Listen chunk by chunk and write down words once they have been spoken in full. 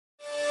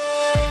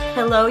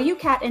Hello, you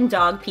cat and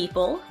dog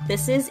people.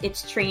 This is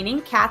It's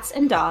Training Cats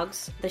and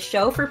Dogs, the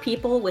show for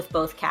people with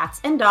both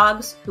cats and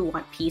dogs who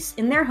want peace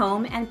in their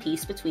home and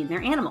peace between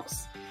their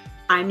animals.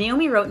 I'm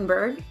Naomi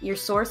Rotenberg, your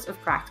source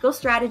of practical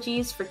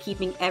strategies for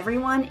keeping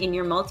everyone in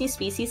your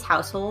multi-species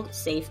household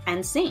safe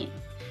and sane.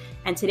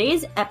 And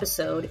today's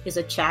episode is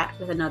a chat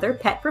with another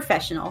pet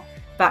professional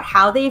about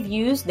how they've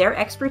used their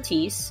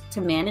expertise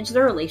to manage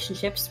their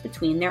relationships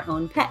between their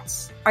own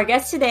pets. Our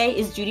guest today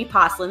is Judy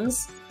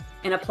Poslins,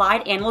 an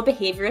applied animal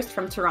behaviorist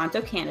from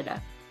Toronto,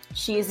 Canada.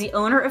 She is the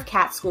owner of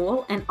Cat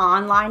School, an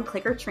online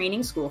clicker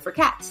training school for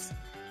cats.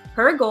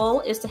 Her goal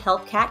is to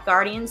help cat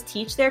guardians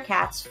teach their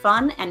cats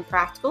fun and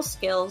practical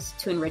skills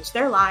to enrich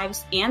their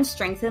lives and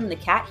strengthen the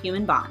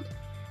cat-human bond.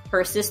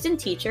 Her assistant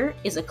teacher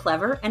is a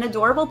clever and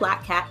adorable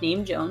black cat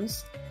named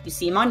Jones. You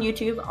see him on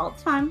YouTube all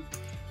the time.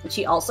 And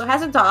she also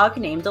has a dog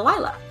named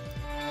Delilah.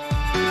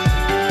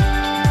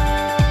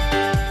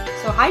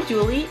 So hi,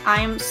 Julie.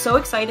 I'm so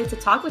excited to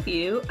talk with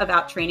you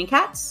about training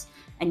cats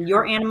and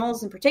your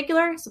animals in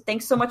particular. So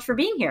thanks so much for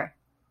being here.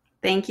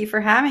 Thank you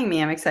for having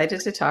me. I'm excited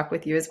to talk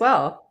with you as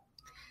well.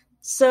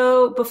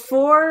 So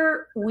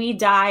before we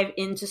dive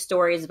into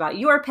stories about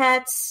your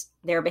pets,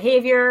 their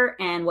behavior,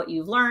 and what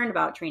you've learned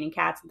about training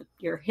cats,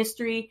 your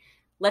history,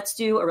 let's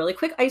do a really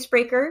quick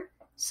icebreaker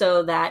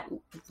so that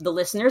the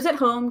listeners at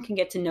home can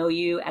get to know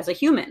you as a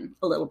human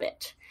a little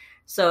bit.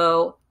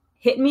 So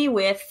hit me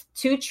with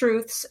 2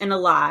 truths and a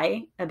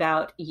lie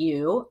about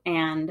you,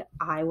 and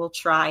I will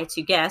try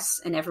to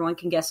guess, and everyone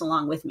can guess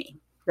along with me.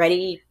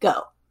 Ready,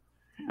 go.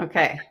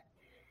 Okay.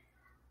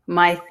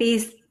 My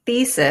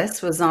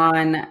thesis was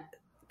on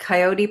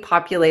coyote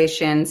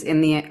populations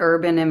in the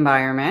urban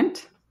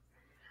environment.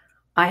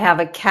 I have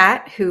a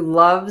cat who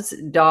loves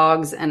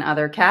dogs and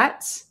other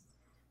cats.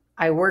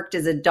 I worked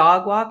as a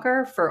dog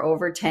walker for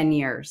over 10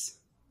 years.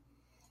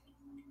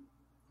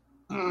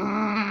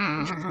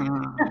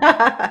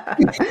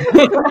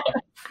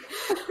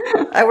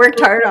 I worked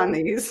hard on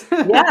these.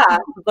 Yeah,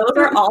 those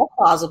are all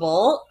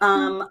plausible.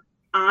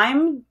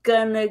 I'm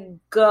gonna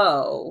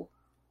go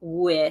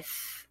with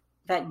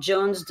that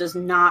Jones does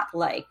not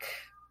like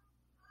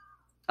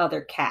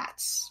other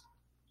cats.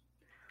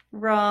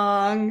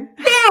 Wrong.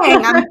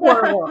 Dang, I'm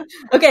horrible.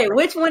 Okay,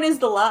 which one is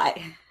the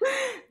lie?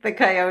 The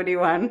coyote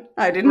one.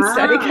 I didn't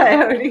study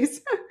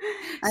coyotes.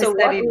 I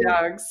studied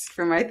dogs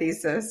for my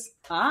thesis.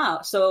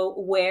 So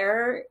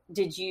where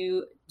did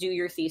you do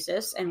your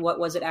thesis and what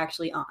was it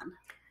actually on?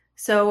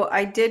 So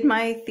I did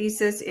my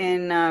thesis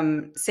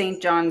in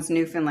St. John's,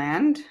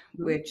 Newfoundland,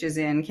 which is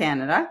in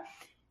Canada.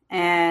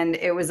 And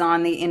it was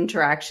on the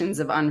interactions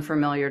of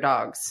unfamiliar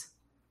dogs.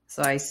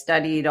 So I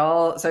studied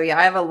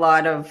I have a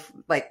lot of,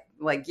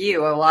 like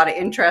you, a lot of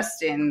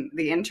interest in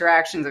the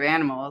interactions of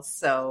animals.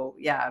 So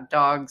yeah,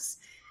 dogs.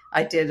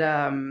 I did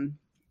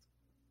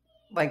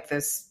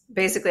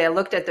basically I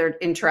looked at their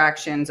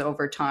interactions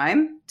over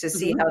time to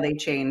see how they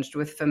changed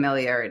with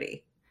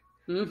familiarity.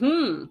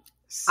 Mm-hmm.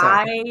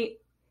 So.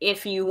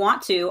 If you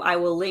want to, I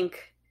will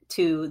link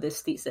to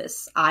this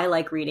thesis. I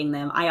like reading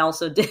them. I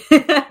also did.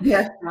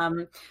 Yeah.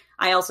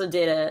 I also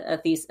did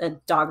a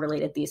dog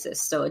related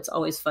thesis, so it's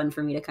always fun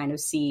for me to kind of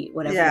see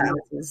what everyone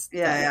else is.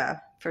 Yeah,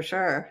 for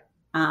sure.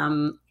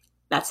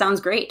 That sounds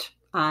great.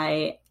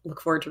 I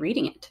look forward to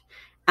reading it.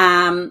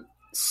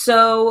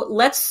 So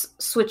let's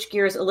switch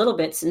gears a little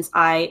bit, since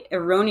I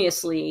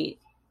erroneously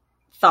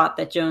thought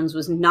that Jones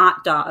was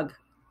not dog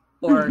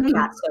or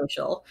cat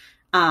social.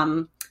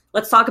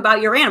 Let's talk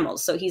about your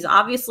animals. So he's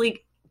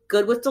obviously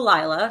good with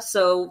Delilah.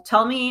 So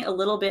tell me a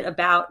little bit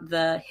about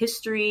the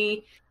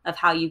history of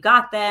how you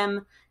got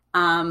them,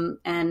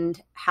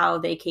 and how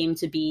they came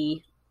to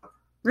be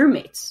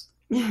roommates.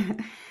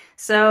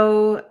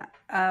 So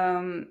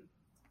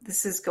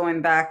this is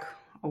going back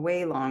a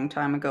way long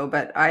time ago,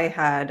 but I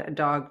had a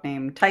dog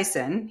named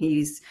Tyson.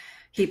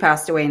 He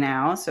passed away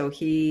now. So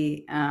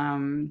he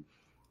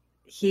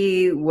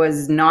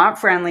was not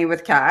friendly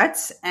with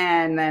cats.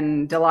 And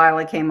then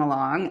Delilah came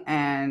along,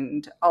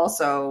 and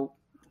also,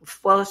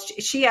 well,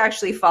 she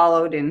actually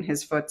followed in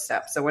his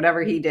footsteps. So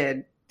whatever he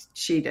did,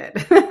 she did.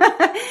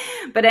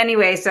 But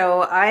anyway,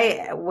 so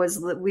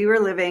we were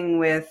living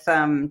with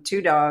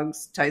 2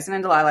 dogs, Tyson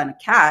and Delilah, and a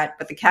cat,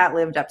 but the cat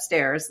lived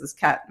upstairs. This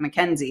cat,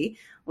 Mackenzie,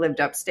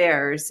 lived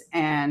upstairs,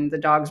 and the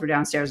dogs were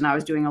downstairs, and I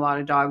was doing a lot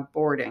of dog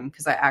boarding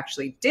because I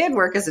actually did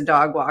work as a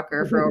dog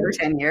walker for over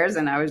 10 years,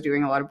 and I was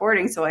doing a lot of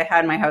boarding. So I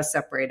had my house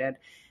separated,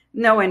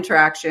 no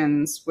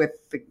interactions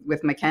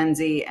with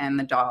Mackenzie and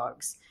the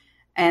dogs.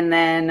 And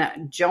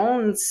then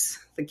Jones,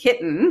 the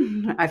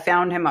kitten, I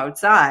found him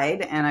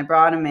outside and I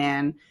brought him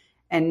in,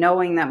 and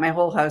knowing that my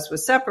whole house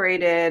was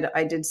separated,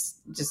 I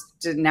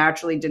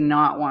naturally did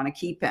not want to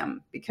keep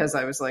him, because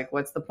I was like,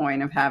 what's the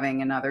point of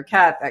having another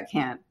cat that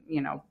can't,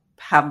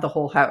 have the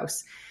whole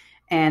house?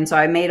 And so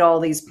I made all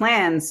these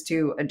plans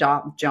to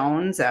adopt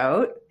Jones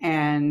out.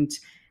 And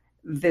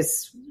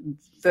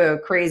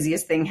the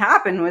craziest thing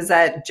happened was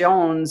that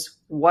Jones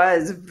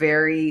was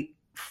very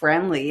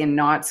friendly and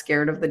not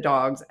scared of the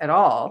dogs at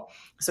all.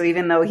 So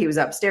even though he was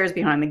upstairs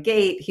behind the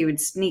gate, he would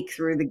sneak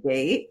through the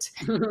gate.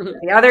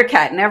 The other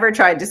cat never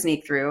tried to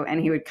sneak through,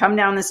 and he would come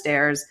down the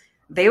stairs.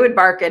 They would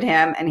bark at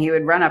him and he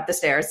would run up the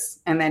stairs.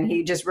 And then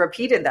he just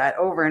repeated that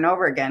over and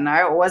over again.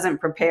 I wasn't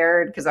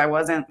prepared because I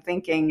wasn't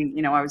thinking,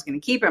 you know, I was going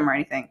to keep him or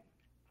anything.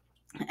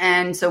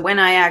 And so when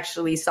I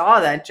actually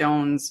saw that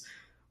Jones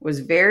was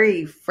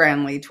very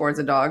friendly towards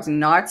the dogs and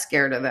not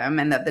scared of them,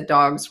 and that the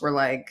dogs were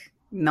like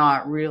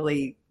not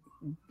really,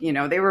 you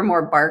know, they were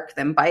more bark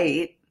than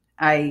bite,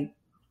 I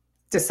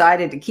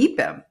decided to keep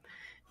him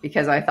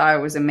because I thought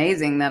it was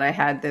amazing that I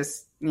had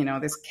this, you know,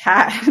 this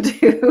cat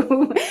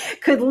who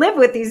could live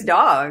with these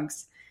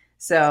dogs.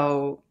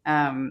 So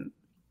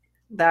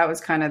that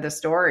was kind of the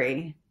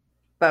story.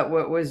 But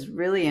what was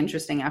really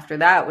interesting after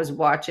that was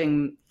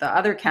watching the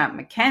other cat,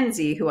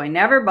 Mackenzie, who I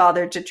never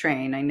bothered to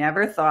train. I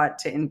never thought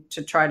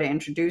to try to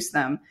introduce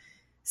them,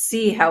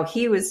 see how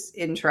he was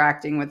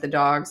interacting with the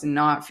dogs and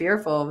not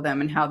fearful of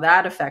them, and how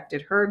that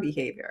affected her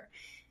behavior.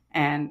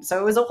 And so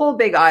it was a whole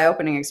big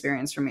eye-opening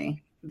experience for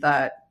me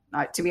that,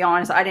 to be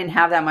honest, I didn't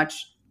have that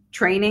much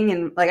training,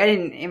 and like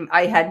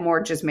I had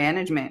more just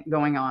management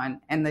going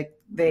on, and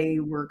they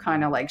were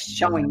kind of like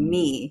showing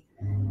me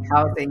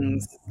how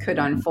things could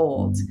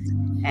unfold.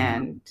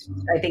 And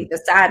I think the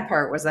sad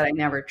part was that I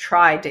never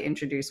tried to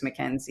introduce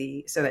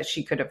Mackenzie so that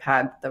she could have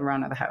had the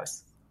run of the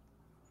house.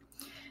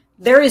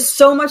 There is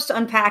so much to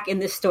unpack in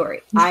this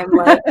story. I'm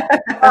like,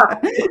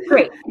 oh,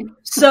 great.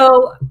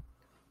 So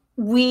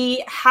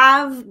we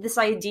have this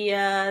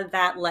idea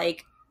that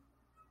like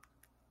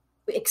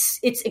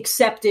it's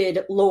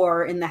accepted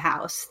lore in the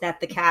house that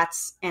the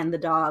cats and the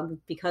dog,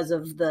 because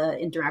of the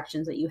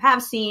interactions that you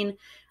have seen,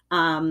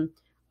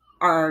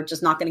 are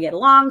just not going to get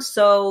along.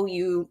 So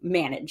you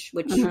manage,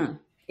 which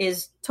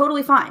is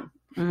totally fine.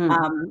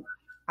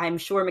 I'm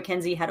sure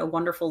Mackenzie had a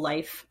wonderful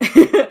life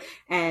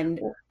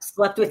and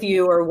slept with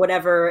you or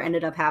whatever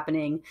ended up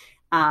happening.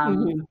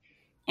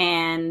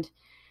 And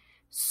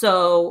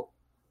so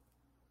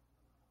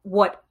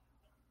what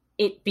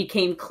it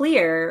became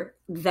clear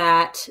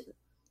that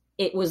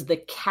it was the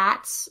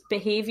cat's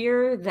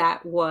behavior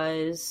that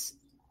was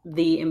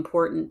the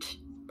important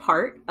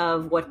part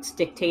of what's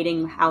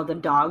dictating how the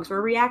dogs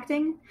were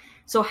reacting.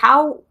 So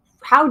how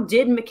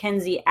did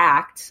Mackenzie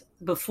act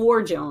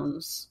before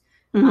Jones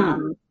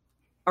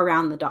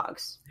around the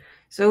dogs?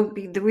 So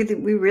we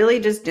really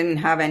just didn't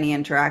have any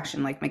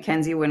interaction. Like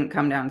Mackenzie wouldn't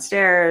come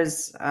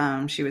downstairs.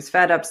 She was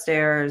fed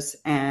upstairs,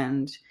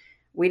 and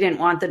we didn't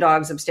want the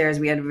dogs upstairs.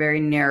 We had a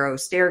very narrow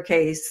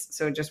staircase,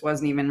 so it just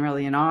wasn't even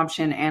really an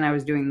option. And I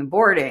was doing the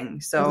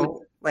boarding.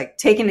 So like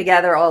taken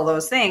together all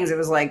those things, it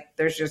was like,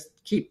 there's just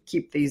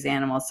keep these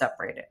animals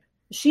separated.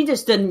 She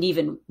just didn't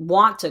even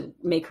want to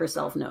make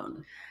herself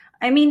known.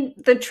 I mean,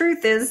 the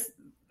truth is,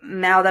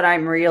 now that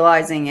I'm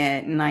realizing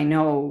it, and I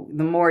know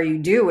the more you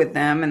do with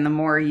them and the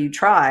more you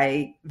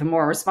try, the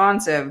more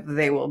responsive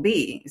they will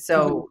be.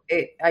 So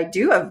I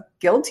do have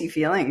guilty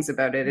feelings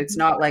about it. It's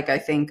not like I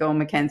think, oh,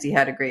 Mackenzie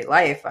had a great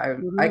life.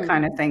 I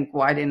kind of think,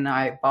 why didn't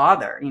I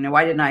bother? You know,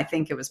 why didn't I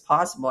think it was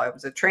possible? I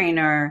was a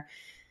trainer.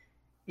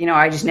 You know,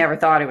 I just never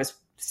thought it was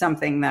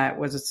something that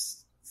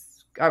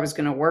I was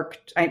going to work.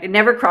 It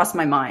never crossed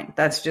my mind.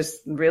 That's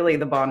just really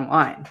the bottom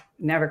line.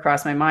 It never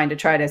crossed my mind to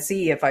try to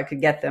see if I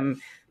could get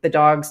the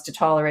dogs to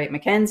tolerate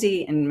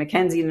Mackenzie and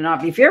Mackenzie to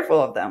not be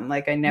fearful of them.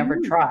 Like I never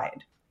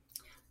tried.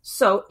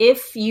 So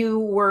if you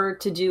were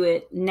to do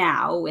it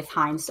now with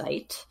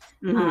hindsight,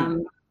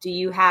 do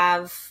you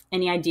have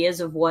any ideas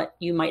of what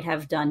you might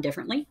have done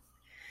differently?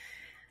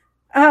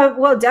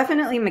 Well,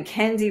 definitely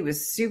Mackenzie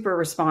was super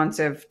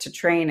responsive to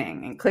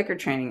training and clicker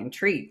training and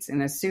treats.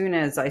 And as soon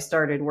as I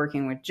started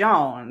working with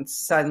Jones,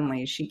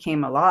 suddenly she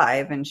came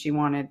alive and she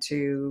wanted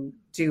to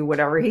do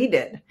whatever he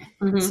did.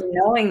 So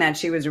knowing that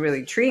she was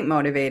really treat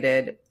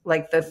motivated,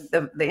 like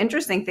the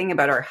interesting thing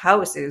about our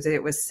house is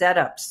it was set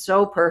up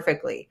so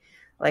perfectly.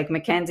 Like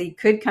Mackenzie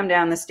could come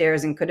down the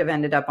stairs and could have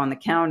ended up on the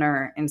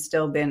counter and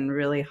still been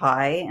really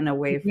high and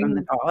away from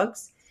the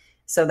dogs.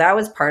 So that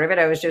was part of it.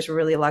 I was just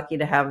really lucky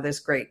to have this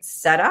great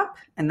setup,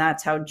 and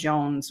that's how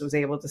Jones was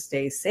able to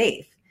stay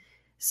safe.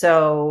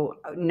 So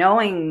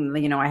knowing,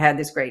 you know, I had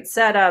this great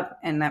setup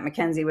and that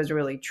Mackenzie was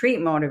really treat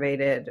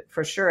motivated,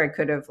 for sure I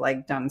could have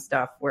like done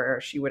stuff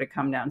where she would have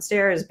come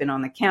downstairs, been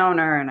on the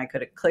counter, and I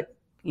could have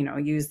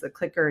used the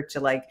clicker to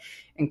like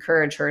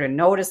encourage her to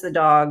notice the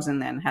dogs, and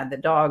then had the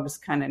dogs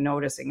kind of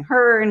noticing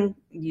her and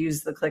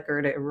use the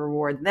clicker to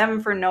reward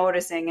them for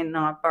noticing and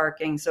not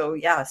barking. So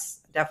yes,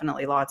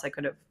 definitely lots I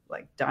could have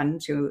like done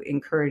to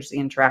encourage the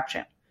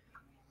interaction.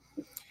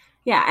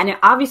 Yeah. And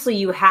obviously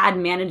you had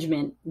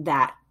management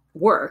that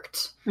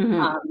worked.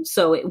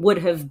 So it would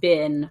have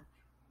been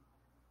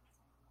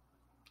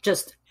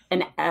just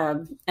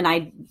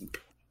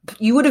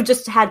you would have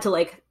just had to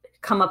like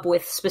come up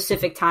with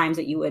specific times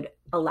that you would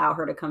allow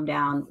her to come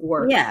down,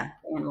 work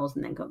animals,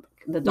 and then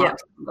the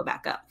dogs go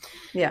back up.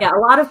 Yeah. A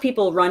lot of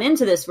people run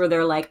into this where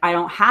they're like, I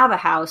don't have a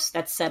house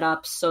that's set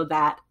up so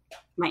that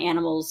my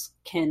animals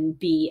can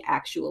be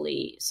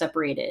actually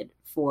separated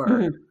for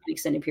an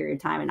extended period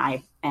of time,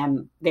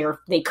 and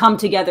they come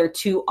together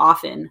too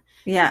often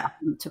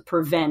to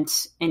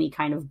prevent any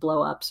kind of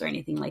blow ups or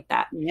anything like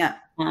that. Yeah.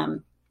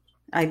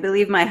 I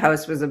believe my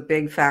house was a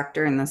big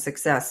factor in the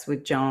success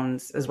with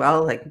Jones as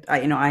well. Like, I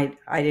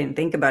didn't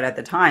think about it at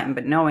the time,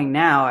 but knowing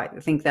now, I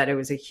think that it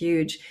was a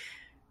huge,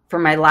 for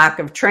my lack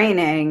of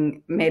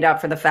training, made up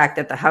for the fact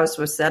that the house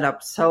was set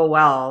up so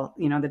well.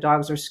 The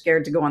dogs were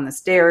scared to go on the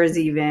stairs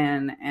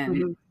even,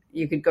 and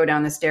you could go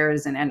down the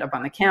stairs and end up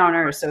on the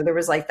counter. So there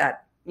was like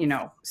that,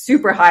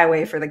 super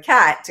highway for the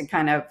cat to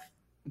kind of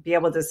be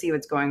able to see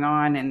what's going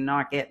on and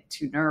not get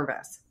too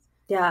nervous.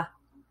 Yeah.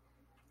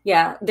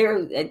 Yeah,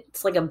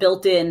 it's like a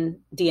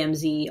built-in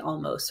DMZ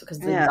almost, because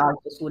the dog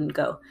just wouldn't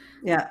go.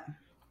 Yeah.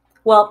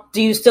 Well,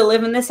 do you still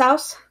live in this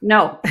house?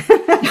 No.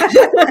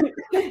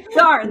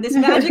 Darn, this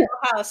magical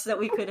house that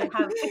we could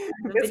have.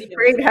 This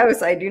great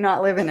house I do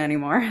not live in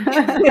anymore.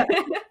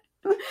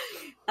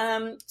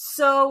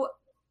 So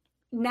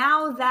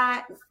now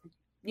that,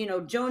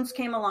 Jones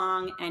came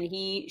along and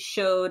he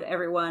showed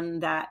everyone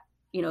that,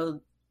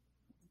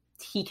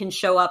 he can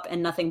show up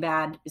and nothing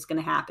bad is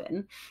going to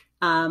happen.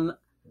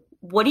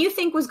 What do you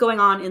think was going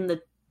on in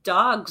the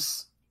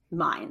dogs'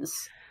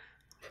 minds?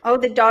 Oh,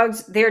 the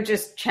dogs, they're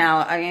just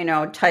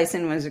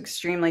Tyson was an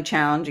extremely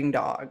challenging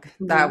dog.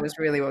 That was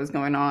really what was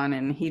going on.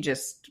 And he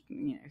just,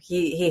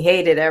 he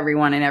hated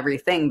everyone and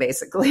everything,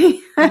 basically.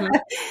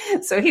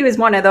 So he was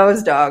one of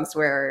those dogs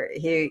where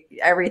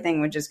everything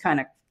would just kind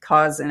of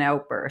cause an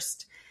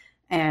outburst.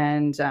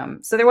 And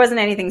so there wasn't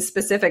anything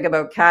specific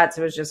about cats.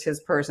 It was just his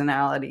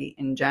personality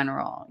in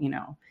general,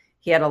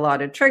 He had a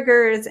lot of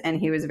triggers and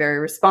he was very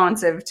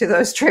responsive to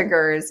those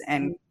triggers,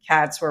 and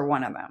cats were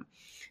one of them.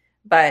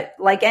 But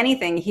like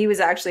anything, he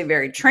was actually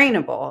very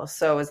trainable.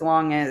 So as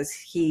long as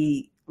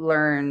he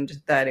learned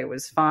that it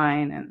was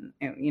fine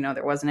and,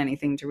 there wasn't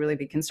anything to really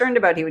be concerned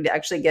about, he would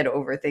actually get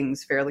over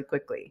things fairly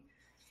quickly.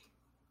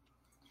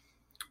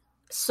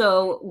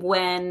 So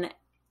when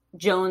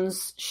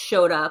Jones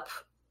showed up,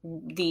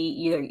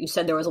 you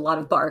said there was a lot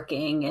of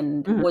barking,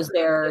 and was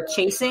there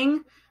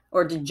chasing,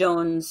 or did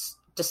Jones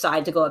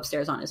decide to go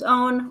upstairs on his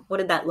own? What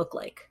did that look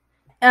like?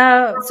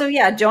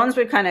 Jones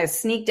would kind of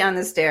sneak down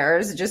the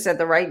stairs just at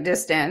the right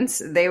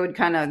distance. They would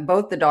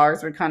both the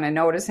dogs would kind of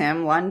notice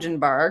him, lunge and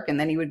bark, and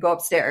then he would go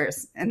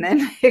upstairs. And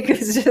then it could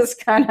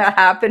just kind of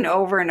happen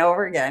over and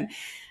over again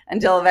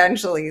until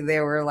eventually they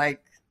were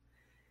like,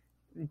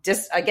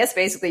 just, I guess,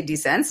 basically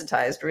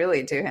desensitized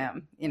really to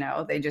him.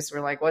 They just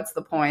were like, what's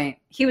the point?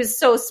 He was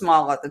so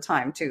small at the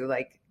time too.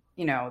 Like,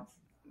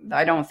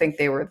 I don't think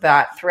they were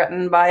that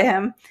threatened by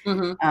him.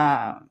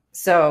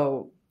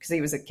 Because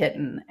he was a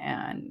kitten.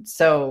 And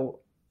so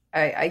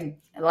I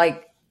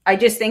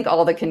just think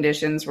all the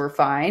conditions were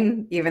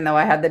fine, even though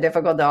I had the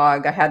difficult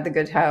dog, I had the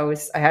good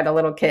house, I had a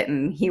little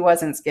kitten. He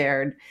wasn't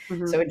scared.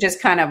 So it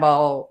just kind of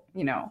all,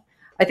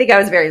 I think I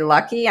was very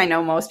lucky. I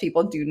know most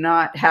people do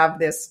not have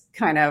this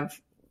kind of,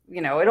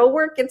 it'll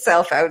work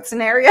itself out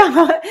scenario,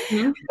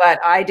 but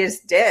I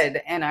just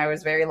did. And I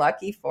was very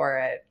lucky for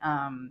it.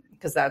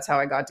 Because that's how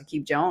I got to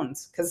keep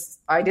Jones. Because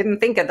I didn't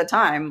think at the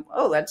time,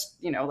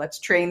 let's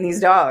train these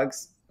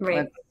dogs.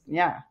 Right.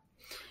 Yeah.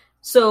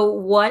 So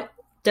what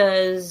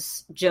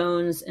does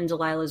Jones and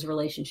Delilah's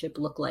relationship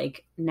look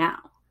like now?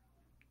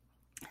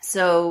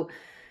 So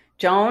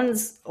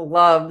Jones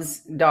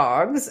loves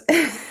dogs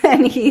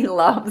and he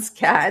loves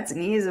cats,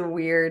 and he's a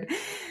weird,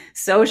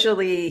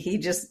 socially, he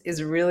just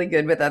is really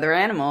good with other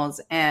animals.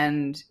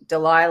 And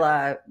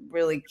Delilah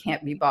really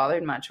can't be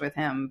bothered much with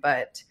him,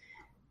 but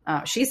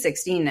she's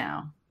 16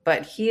 now,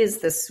 but he is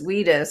the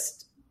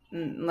sweetest.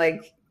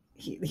 Like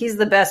he's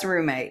the best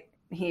roommate.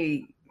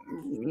 He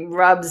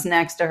rubs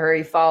next to her.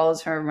 He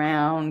follows her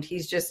around.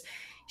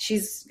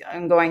 She's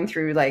going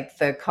through like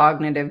the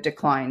cognitive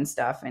decline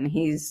stuff, and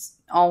he's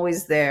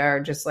always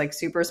there, just like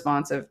super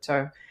responsive to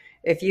her.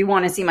 If you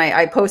want to see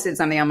I posted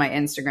something on my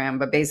Instagram,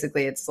 but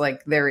basically it's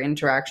like their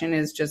interaction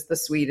is just the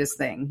sweetest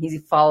thing. He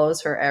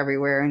follows her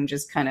everywhere and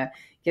just kind of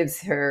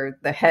gives her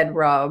the head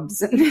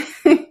rubs.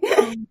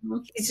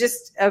 He's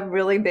just a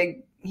really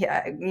big,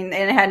 and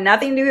it had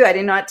nothing to do, I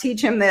did not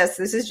teach him this.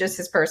 This is just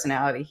his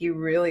personality. He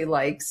really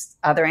likes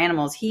other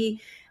animals.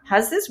 He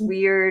has this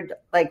weird,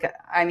 I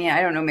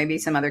don't know, maybe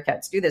some other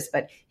cats do this,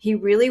 but he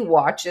really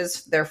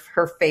watches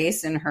her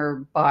face and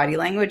her body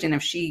language. And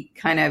if she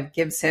kind of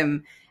gives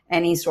him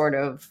any sort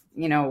of,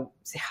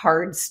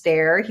 hard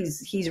stare,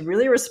 he's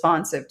really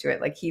responsive to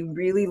it. Like he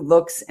really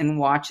looks and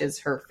watches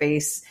her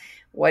face,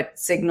 what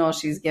signal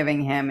she's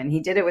giving him. And he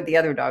did it with the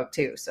other dog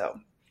too. So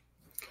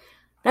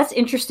that's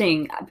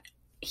interesting.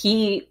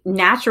 He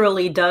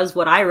naturally does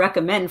what I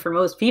recommend for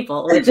most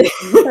people, which is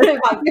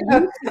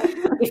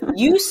if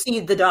you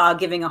see the dog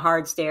giving a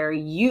hard stare,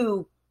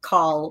 you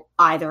call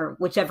either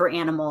whichever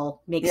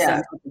animal makes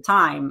sense at the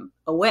time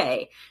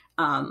away.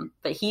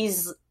 But he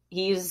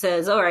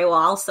says, all right, well,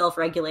 I'll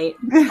self-regulate.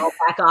 I'll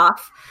back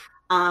off.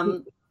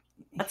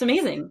 That's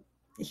amazing.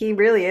 He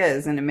really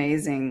is an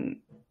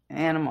amazing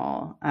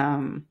animal.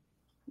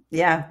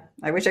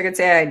 I wish I could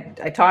say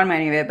I taught him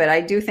any of it, but I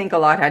do think a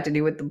lot had to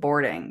do with the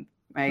boarding.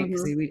 right?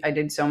 Because I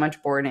did so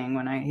much boarding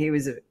when he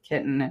was a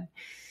kitten. And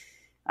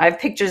I have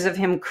pictures of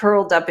him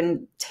curled up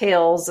in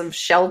tails of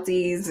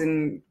Shelties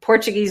and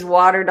Portuguese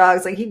water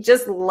dogs. Like, he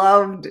just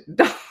loved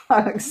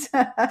dogs.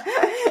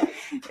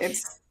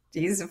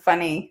 He's a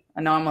funny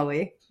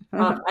anomaly.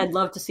 I'd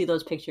love to see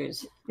those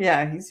pictures.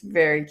 Yeah, he's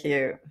very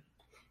cute.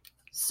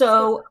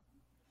 So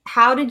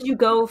how did you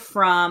go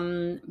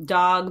from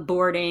dog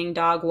boarding,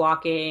 dog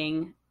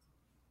walking,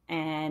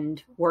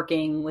 and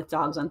working with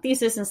dogs on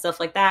thesis and stuff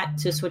like that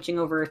to switching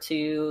over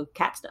to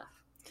cat stuff?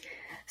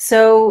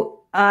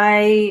 So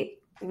I'd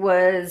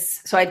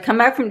come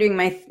back from doing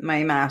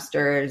my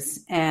master's,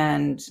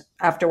 and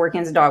after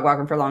working as a dog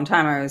walker for a long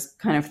time, I was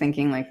kind of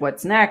thinking, like,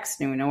 what's next?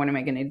 What am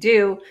I going to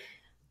do?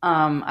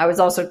 I was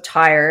also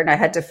tired. I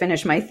had to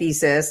finish my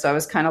thesis. So I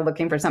was kind of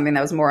looking for something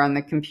that was more on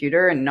the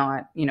computer and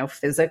not,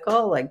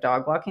 physical, like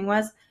dog walking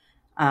was.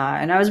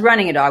 And I was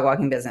running a dog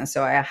walking business.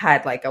 So I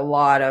had like a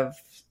lot of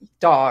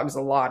dogs,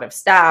 a lot of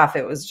staff.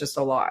 It was just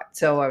a lot.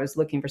 So I was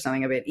looking for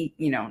something a bit,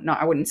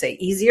 I wouldn't say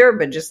easier,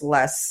 but just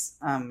less,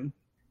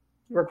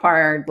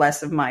 required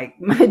less of my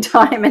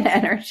time and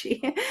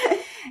energy.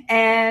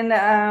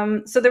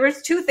 And so there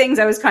was two things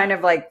I was kind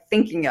of like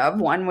thinking of.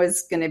 One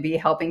was going to be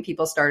helping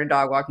people start a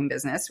dog walking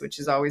business, which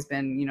has always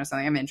been,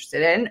 something I'm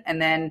interested in.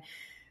 And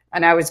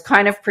I was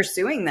kind of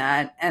pursuing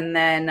that. And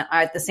then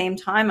at the same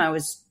time, I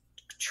was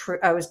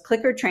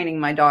clicker training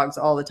my dogs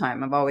all the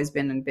time. I've always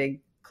been a big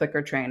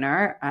clicker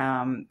trainer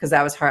because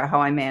that was how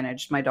I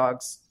managed my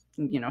dogs,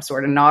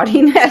 sort of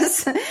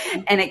naughtiness.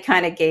 And it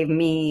kind of gave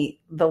me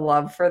the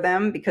love for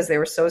them because they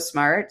were so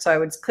smart. So I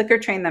would clicker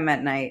train them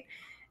at night.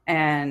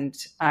 And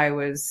I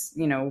was,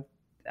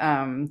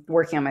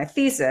 working on my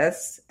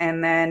thesis.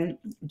 And then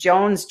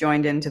Jones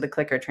joined into the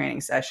clicker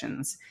training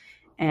sessions.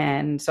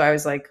 And so I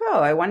was like, oh,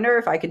 I wonder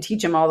if I could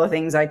teach him all the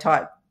things I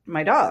taught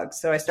my dogs.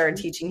 So I started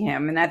teaching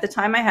him. And at the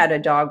time I had a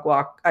dog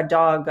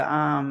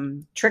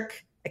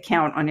trick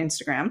account on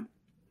Instagram.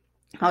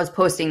 I was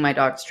posting my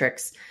dog's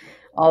tricks,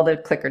 all the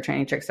clicker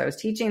training tricks I was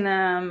teaching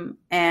them.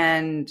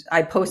 And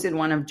I posted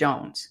one of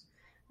Jones.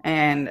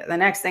 And the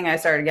next thing I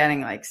started getting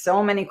like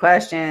so many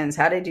questions.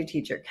 How did you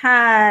teach your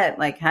cat?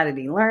 Like, how did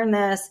he learn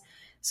this?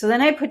 So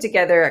then I put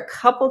together a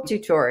couple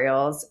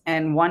tutorials,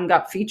 and one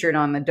got featured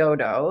on the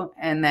Dodo.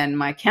 And then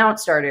my account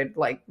started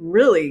like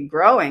really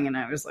growing. And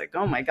I was like,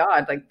 oh my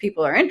God, like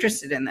people are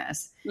interested in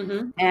this.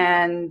 Mm-hmm.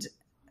 And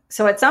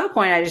so at some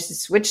point I just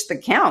switched the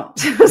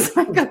count. I was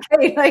like,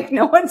 okay, like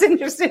no one's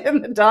interested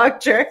in the dog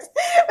tricks,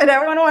 but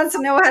everyone wants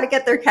to know how to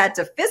get their cat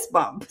to fist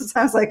bump. So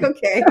I was like,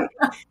 okay.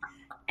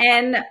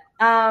 And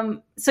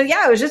so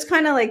yeah, it was just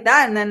kind of like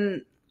that. And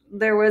then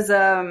there was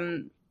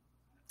a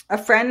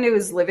friend who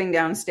was living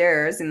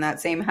downstairs in that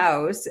same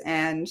house,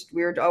 and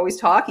we were always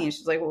talking.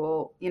 She's like,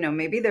 well,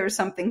 maybe there's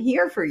something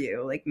here for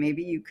you. Like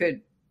maybe you could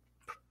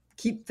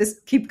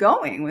keep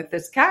going with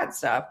this cat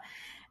stuff.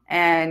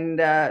 And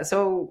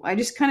so I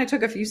just kind of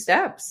took a few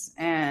steps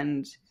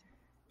and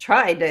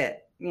tried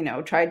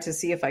to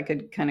see if I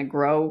could kind of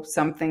grow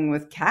something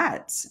with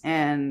cats.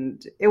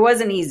 And it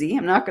wasn't easy.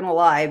 I'm not going to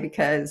lie,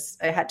 because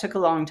took a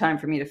long time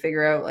for me to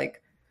figure out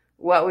like,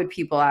 what would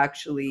people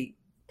actually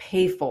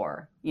pay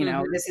for?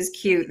 Mm-hmm. This is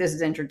cute. This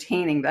is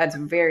entertaining. That's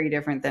very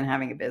different than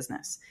having a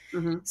business.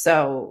 Mm-hmm.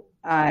 So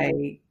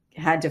I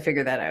had to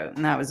figure that out.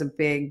 And that was a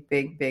big,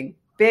 big, big,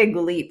 big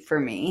leap for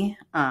me.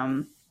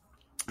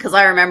 Because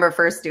I remember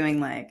first doing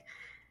like,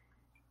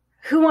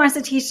 who wants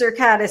to teach their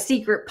cat a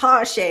secret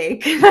paw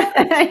shake? And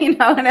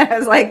I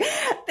was like,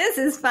 this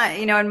is fun.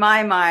 In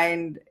my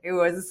mind, it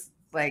was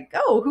like,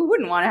 oh, who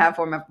wouldn't want to have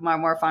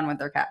more fun with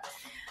their cat?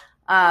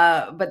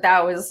 But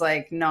that was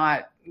like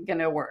not going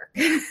to work.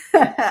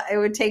 It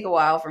would take a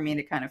while for me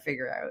to kind of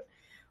figure out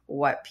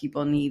what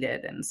people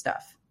needed and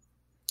stuff.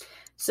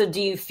 So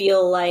do you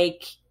feel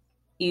like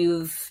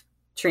you've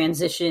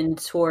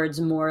transitioned towards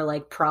more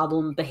like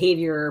problem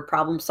behavior,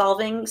 problem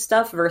solving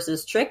stuff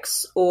versus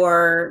tricks?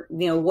 Or,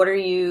 what are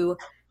you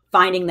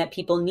finding that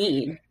people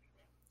need?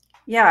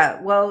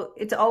 Yeah, well,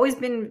 it's always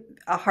been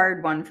a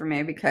hard one for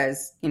me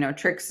because,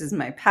 tricks is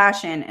my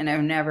passion, and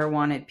I've never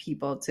wanted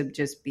people to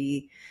just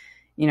be,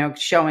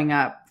 showing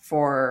up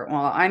for,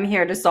 well, I'm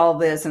here to solve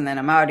this and then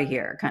I'm out of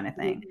here kind of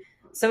thing. Mm-hmm.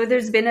 So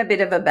there's been a bit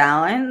of a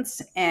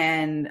balance,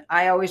 and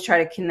I always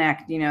try to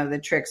connect,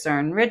 the tricks are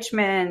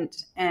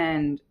enrichment,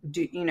 and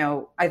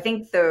I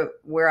think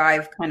where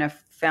I've kind of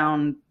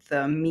found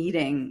the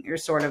meeting, or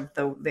sort of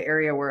the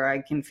area where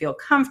I can feel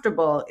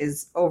comfortable,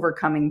 is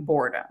overcoming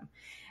boredom.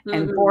 Mm-hmm.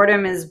 And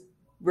boredom is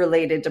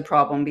related to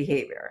problem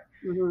behavior.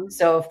 Mm-hmm.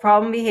 So if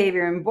problem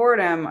behavior and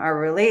boredom are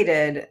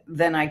related,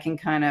 then I can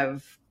kind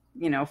of,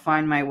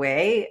 find my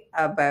way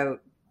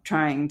about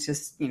trying to,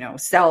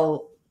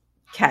 sell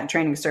cat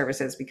training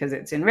services, because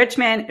it's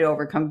enrichment, it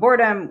overcomes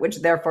boredom, which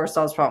therefore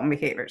solves problem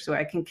behavior. So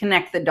I can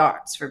connect the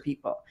dots for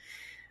people.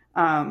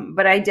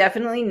 But I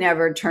definitely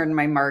never turned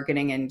my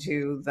marketing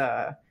into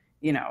the,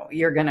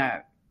 you're going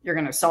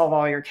to solve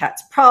all your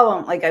cat's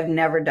problem. Like, I've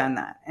never done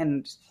that.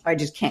 And I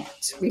just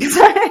can't, because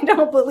I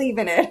don't believe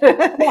in it.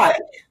 Why?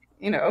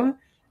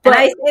 And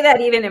I say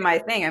that even in my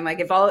thing. I'm like,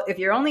 if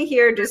you're only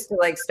here just to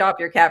like stop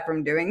your cat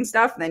from doing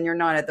stuff, then you're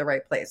not at the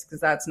right place, because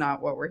that's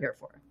not what we're here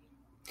for.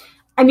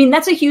 I mean,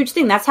 that's a huge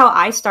thing. That's how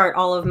I start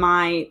all of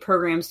my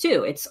programs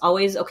too. It's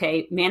always,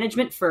 okay,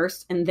 management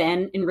first and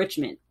then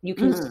enrichment. You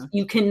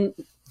can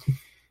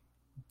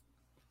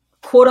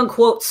quote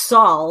unquote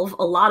solve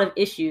a lot of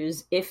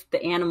issues if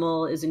the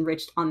animal is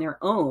enriched on their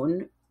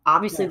own.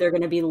 Obviously, they're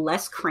going to be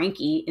less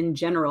cranky in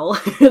general.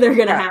 They're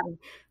going to have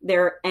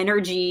their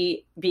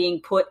energy being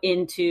put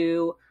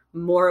into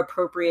more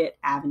appropriate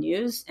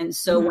avenues. And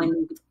so when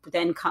you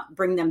then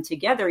bring them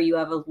together, you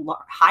have a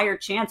higher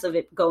chance of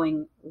it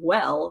going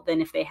well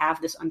than if they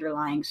have this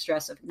underlying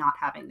stress of not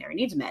having their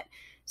needs met.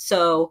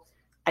 So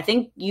I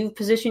think you've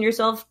positioned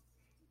yourself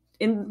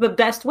in the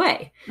best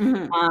way.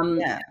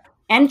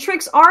 And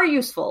tricks are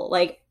useful.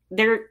 Like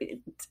they're,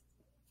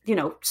 you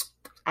know,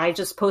 I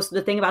just posted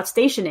the thing about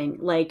stationing.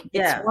 Like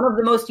it's one of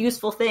the most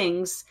useful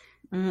things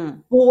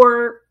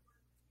for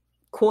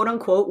quote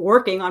unquote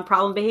working on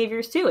problem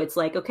behaviors too. It's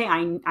like, okay,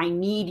 I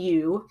need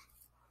you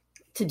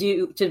to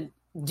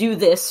do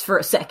this for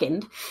a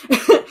second,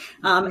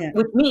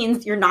 which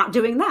means you're not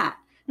doing that.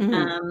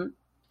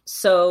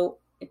 So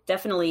it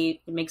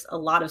definitely makes a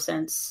lot of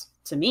sense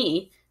to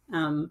me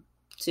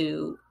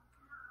to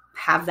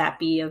have that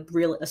be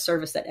a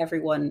service that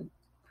everyone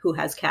who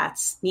has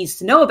cats needs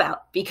to know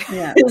about,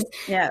 because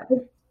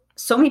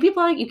so many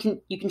people are like,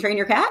 you can train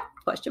your cat ?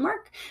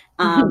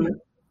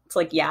 It's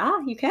like, yeah,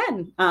 you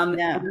can. And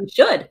you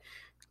should,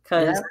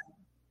 because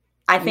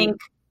I think,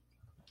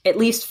 at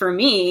least for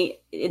me,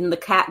 in the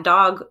cat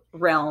dog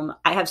realm,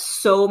 I have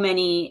so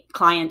many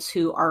clients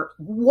who are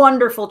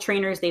wonderful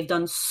trainers. They've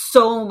done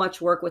so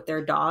much work with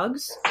their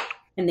dogs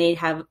and they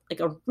have like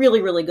a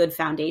really, really good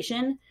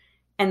foundation.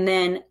 And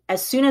then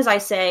as soon as I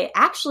say,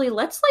 actually,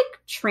 let's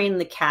like train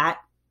the cat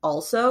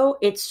also,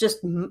 it's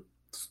just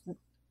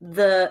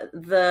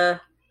the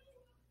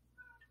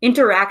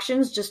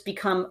interactions just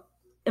become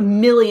a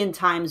million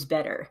times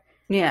better.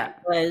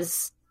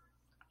 Because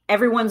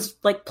everyone's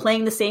like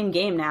playing the same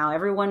game now.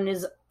 Everyone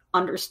is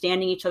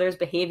understanding each other's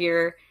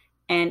behavior,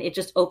 and it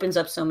just opens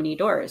up so many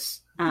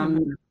doors.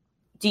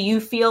 Do you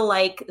feel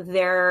like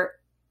there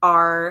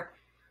are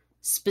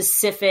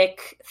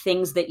specific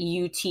things that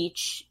you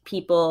teach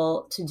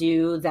people to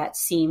do that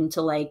seem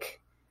to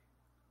like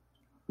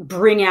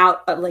bring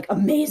out like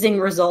amazing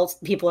results?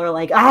 People are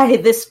like,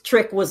 this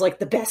trick was like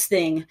the best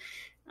thing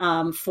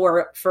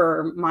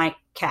for my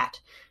cat.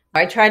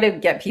 I try to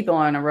get people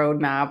on a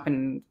roadmap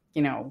and,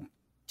 you know,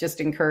 just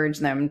encourage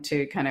them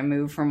to kind of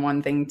move from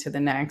one thing to the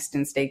next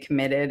and stay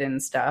committed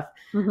and stuff.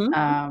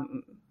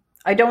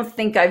 I don't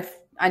think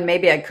and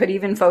maybe I could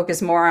even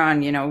focus more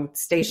on, you know,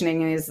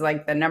 stationing is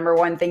like the number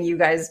one thing you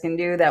guys can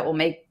do that will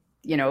make,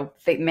 you know,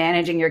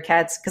 managing your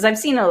cats. Cause I've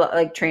seen a lot,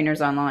 like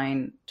trainers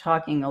online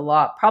talking a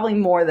lot, probably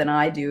more than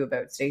I do,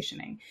 about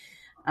stationing.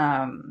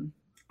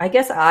 I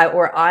guess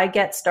where I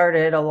get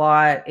started a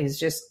lot is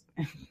just,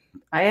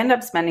 I end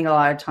up spending a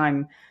lot of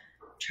time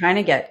trying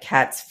to get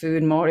cats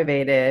food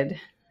motivated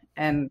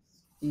and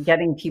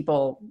getting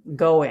people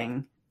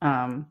going.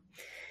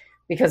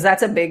 Because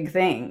that's a big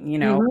thing, you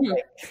know,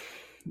 like,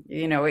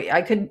 you know,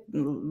 I could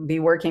be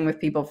working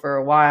with people for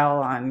a while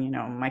on, you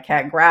know, my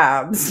cat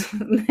grabs.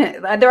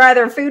 They're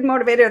either food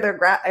motivated or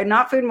they're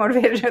not food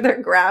motivated, or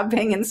they're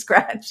grabbing and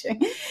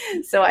scratching.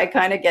 So I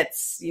kind of get,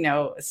 you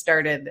know,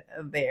 started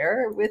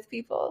there with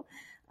people.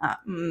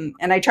 And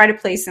I try to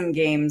play some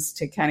games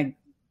to kind of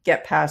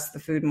get past the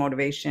food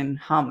motivation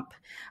hump.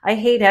 I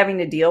hate having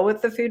to deal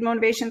with the food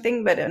motivation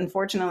thing, but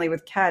unfortunately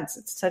with cats,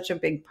 it's such a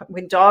big,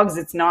 with dogs,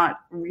 it's not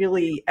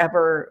really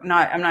ever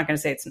not, I'm not going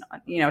to say it's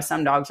not, you know,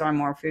 some dogs are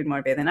more food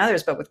motivated than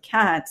others, but with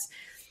cats,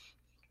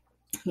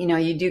 you know,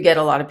 you do get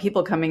a lot of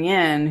people coming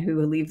in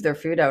who leave their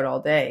food out all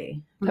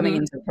day, coming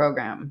into the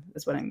program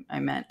is what I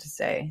meant to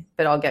say.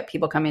 But I'll get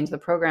people come into the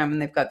program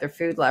and they've got their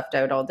food left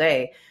out all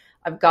day.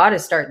 I've got to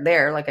start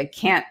there. Like I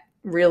can't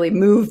really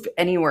move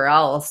anywhere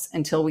else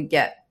until we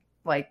get,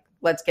 like,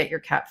 let's get your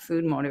cat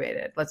food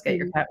motivated. Let's get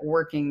your cat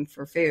working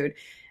for food.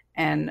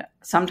 And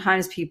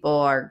sometimes people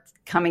are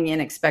coming in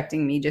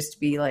expecting me just to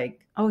be like,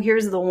 oh,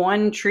 here's the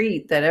one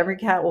treat that every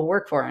cat will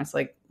work for. And it's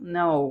like,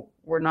 no,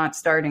 we're not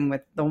starting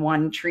with the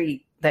one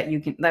treat that you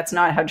can. That's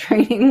not how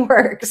training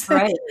works.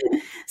 Right.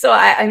 So,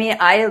 I mean,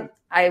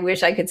 I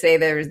wish I could say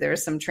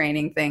there's some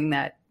training thing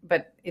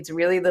but it's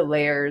really the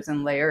layers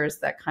and layers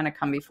that kind of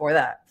come before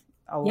that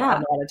a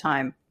lot of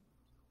time.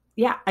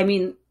 Yeah. I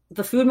mean,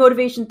 the food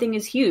motivation thing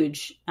is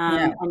huge.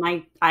 And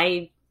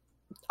I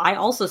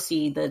also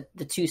see the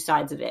two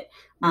sides of it.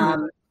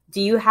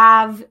 Do you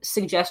have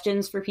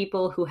suggestions for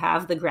people who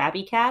have the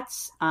grabby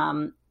cats?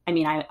 I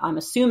mean, I'm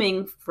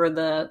assuming for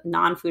the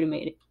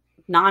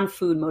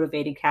non-food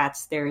motivated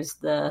cats, there's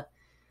the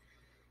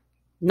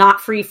not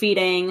free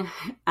feeding,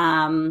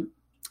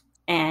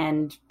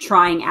 and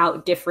trying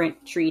out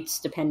different treats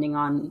depending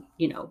on,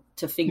 you know,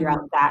 to figure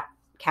out that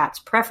cat's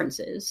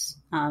preferences.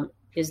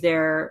 Is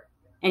there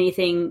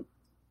anything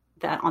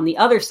that on the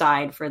other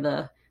side for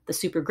the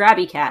super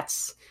grabby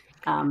cats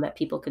that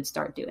people could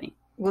start doing?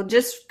 We'll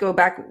just go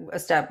back a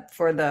step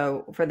for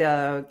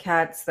the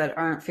cats that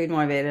aren't food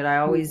motivated. I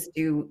always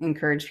do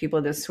encourage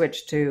people to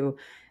switch to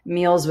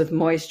meals with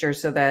moisture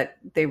so that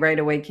they right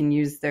away can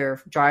use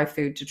their dry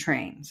food to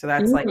train. So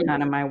that's like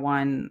kind of my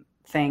one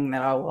thing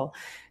that I will,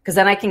 because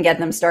then I can get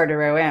them started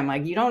right away. I'm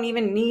like, you don't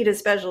even need a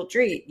special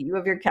treat. You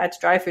have your cat's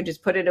dry food,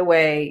 just put it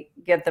away,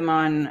 get them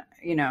on,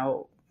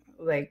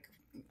 like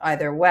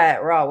either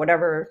wet, raw,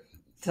 whatever,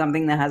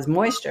 something that has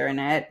moisture in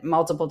it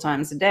multiple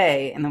times a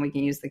day. And then we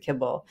can use the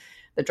kibble,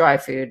 the dry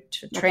food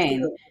to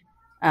train.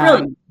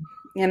 And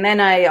then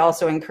I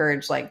also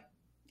encourage like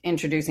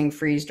introducing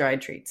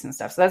freeze-dried treats and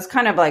stuff. So that's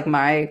kind of like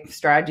my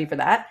strategy for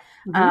that.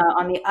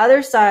 On the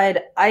other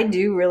side, I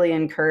do really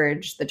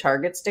encourage the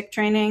target stick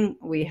training.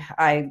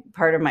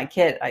 Part of my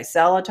kit, I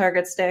sell a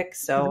target stick.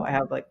 So I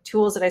have like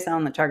tools that I sell,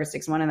 and the target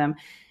stick's one of them.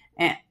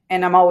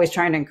 And I'm always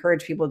trying to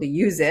encourage people to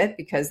use it,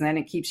 because then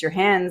it keeps your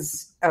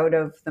hands out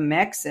of the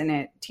mix and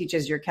it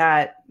teaches your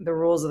cat the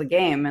rules of the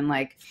game. And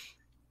like,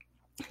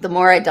 the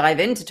more I dive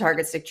into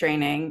target stick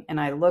training and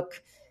I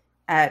look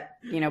at,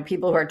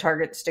 people who are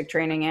target stick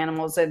training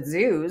animals at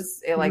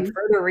zoos, it like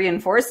further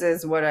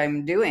reinforces what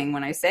I'm doing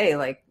when I say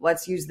like,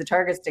 let's use the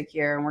target stick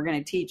here, and we're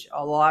going to teach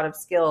a lot of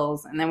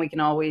skills, and then we can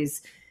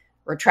always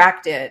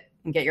retract it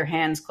and get your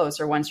hands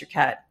closer once your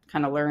cat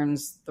kind of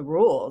learns the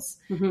rules.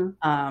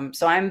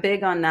 So I'm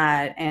big on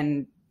that,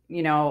 and,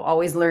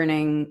 always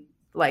learning,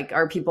 like,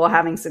 are people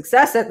having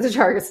success at the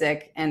target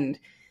stick? And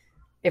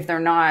if they're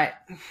not,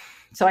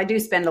 so I do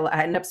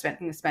I end up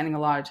spending a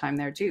lot of time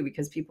there too,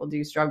 because people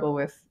do struggle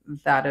with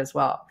that as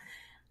well.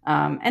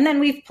 And then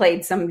we've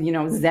played some,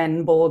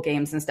 Zen bowl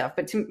games and stuff,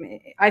 but to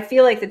me, I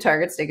feel like the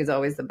target stick is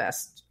always the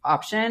best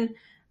option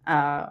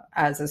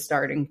as a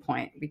starting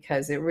point,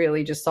 because it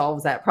really just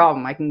solves that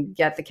problem. I can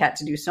get the cat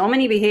to do so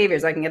many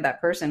behaviors. I can get that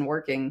person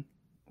working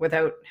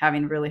without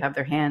having to really have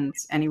their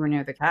hands anywhere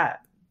near the cat.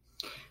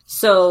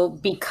 So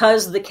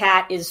because the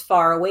cat is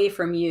far away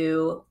from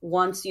you,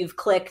 once you've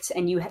clicked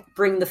and you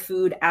bring the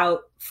food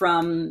out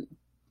from,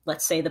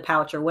 let's say, the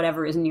pouch or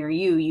whatever is near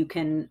you, you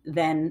can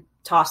then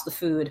toss the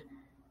food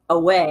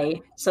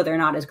away so they're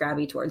not as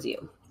grabby towards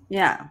you.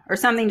 Yeah. Or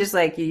something just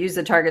like you use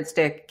the target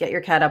stick, get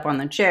your cat up on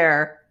the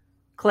chair,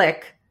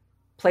 click,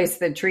 place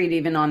the treat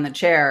even on the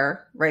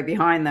chair right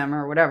behind them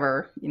or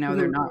whatever.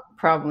 They're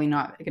probably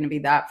not going to be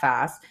that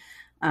fast.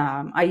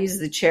 I use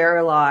the chair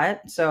a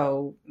lot,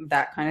 so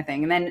that kind of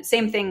thing. And then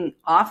same thing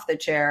off the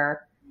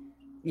chair,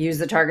 use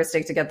the target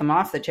stick to get them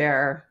off the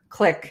chair,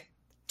 click,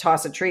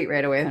 toss a treat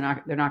right away.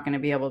 They're not going to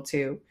be able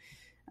to,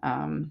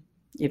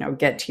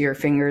 get to your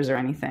fingers or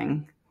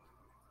anything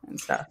and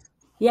stuff.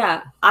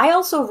 Yeah. I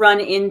also run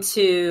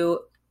into,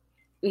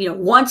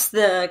 once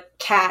the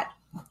cat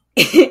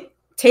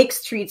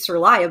takes treats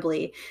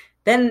reliably,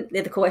 then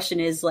the question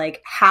is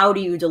like, how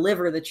do you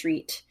deliver the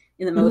treat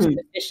in the most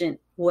efficient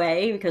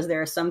way? Because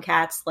there are some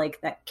cats like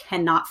that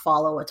cannot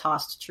follow a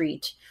tossed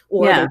treat,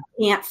 or they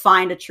can't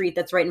find a treat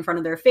that's right in front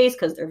of their face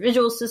because their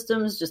visual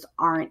systems just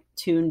aren't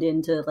tuned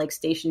into like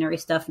stationary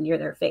stuff near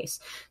their face.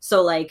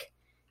 So like,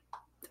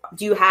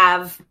 do you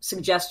have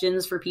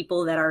suggestions for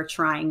people that are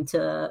trying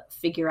to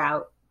figure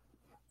out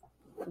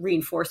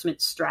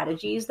reinforcement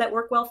strategies that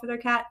work well for their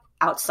cat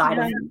outside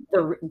of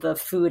the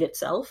food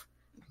itself?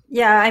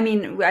 Yeah, I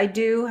mean, I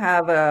do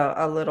have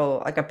a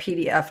little, like a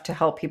PDF to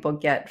help people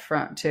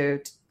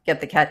to get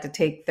the cat to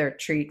take their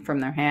treat from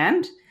their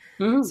hand.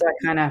 So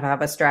I kind of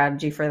have a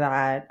strategy for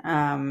that.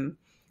 I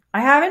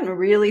haven't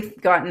really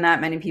gotten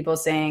that many people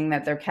saying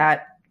that their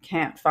cat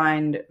can't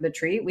find the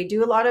treat. We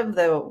do a lot of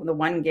the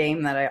one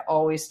game that I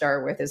always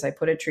start with is I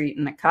put a treat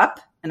in a cup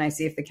and I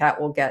see if the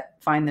cat will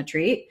find the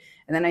treat.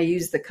 And then I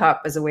use the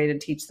cup as a way to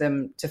teach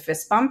them to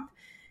fist bump.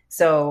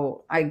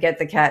 So I get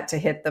the cat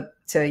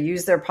to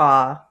use their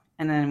paw,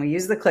 and then we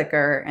use the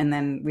clicker, and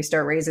then we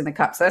start raising the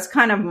cup. So that's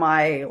kind of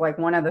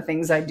one of the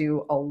things I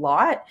do a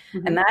lot.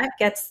 And that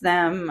gets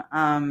them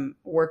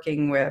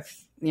working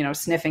with,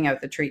 sniffing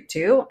out the treat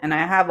too. And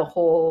I have a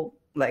whole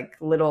like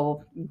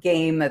little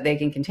game that they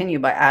can continue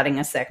by adding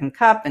a second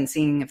cup and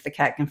seeing if the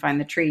cat can find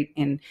the treat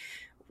in,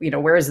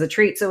 where's the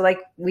treat? So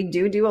like we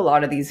do a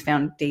lot of these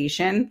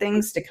foundation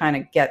things to kind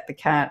of get the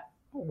cat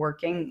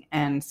working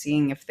and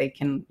seeing if they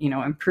can,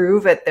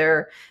 improve at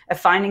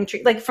finding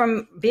treat. Like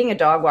from being a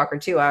dog walker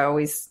too, I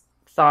always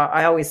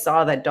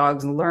saw that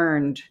dogs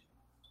learned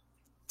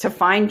to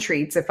find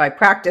treats if I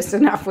practiced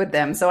enough with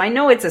them. So I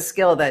know it's a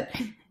skill that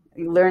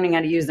learning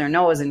how to use their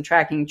nose and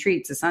tracking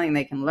treats is something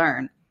they can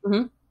learn.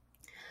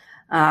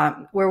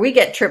 Where we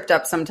get tripped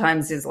up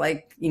sometimes is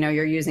like,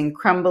 you're using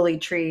crumbly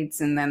treats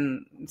and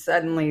then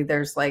suddenly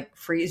there's like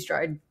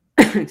freeze-dried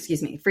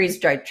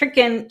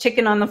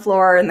chicken on the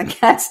floor and the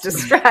cat's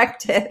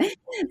distracted.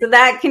 So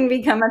that can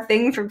become a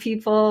thing for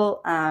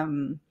people.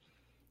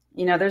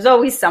 There's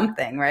always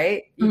something,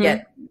 right?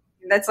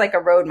 That's like a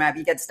roadmap.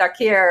 You get stuck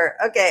here.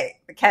 Okay.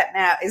 The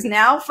cat is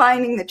now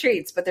finding the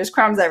treats, but there's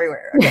crumbs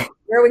everywhere. Okay.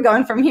 Where are we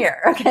going from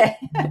here? Okay.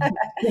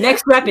 The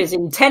next rep is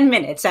in 10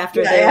 minutes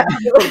after they've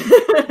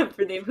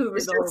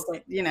hoovered the whole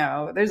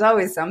thing. There's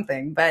always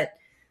something, but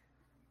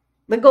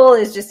the goal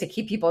is just to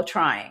keep people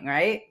trying,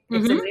 right?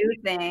 It's a Mhm. new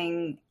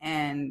thing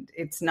and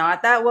it's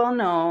not that well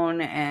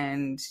known.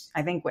 And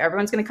I think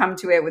everyone's going to come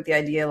to it with the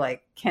idea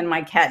like, can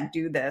my cat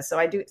do this? So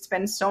I do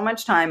spend so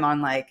much time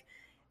on like,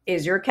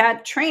 is your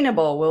cat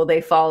trainable? Will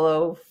they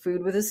follow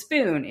food with a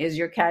spoon? Is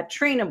your cat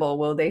trainable?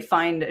 Will they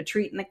find a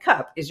treat in a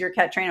cup? Is your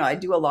cat trainable? I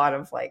do a lot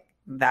of like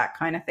that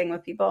kind of thing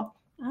with people.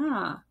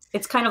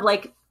 It's kind of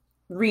like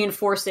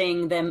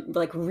reinforcing them,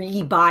 like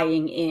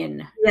rebuying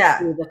in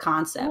to the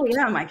concept. Oh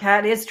yeah, my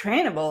cat is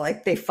trainable.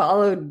 Like they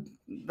followed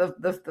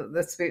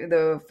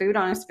the food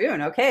on a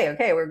spoon.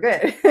 Okay, we're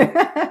good.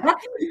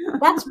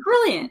 That's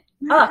brilliant.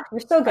 Oh,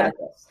 you're so good at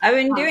this. I've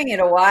been doing it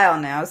a while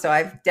now, so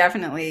I've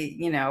definitely,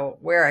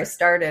 where I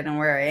started and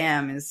where I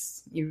am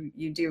is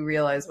you do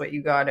realize what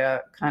you got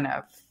to kind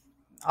of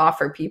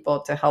offer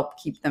people to help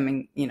keep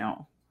them,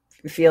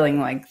 feeling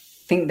like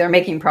think they're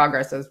making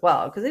progress as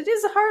well, because it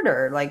is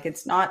harder. Like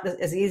it's not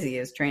as easy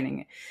as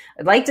training.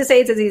 I'd like to say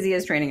it's as easy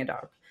as training a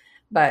dog,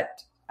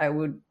 but I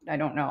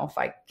don't know if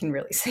I can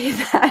really say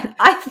that.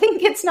 I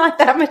think it's not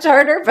that much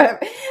harder,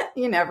 but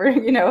you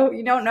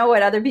don't know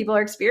what other people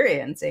are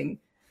experiencing.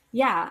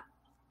 Yeah.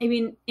 I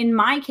mean, in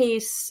my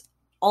case,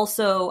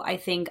 also, I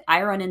think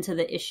I run into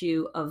the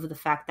issue of the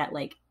fact that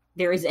like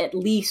there is at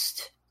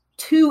least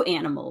 2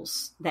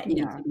 animals that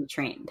need to be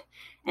trained.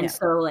 And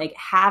so like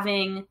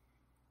having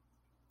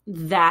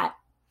that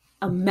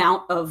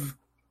amount of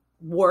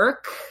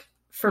work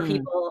for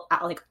people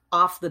like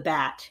off the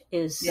bat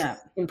is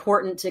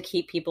important to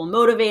keep people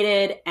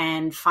motivated,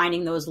 and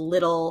finding those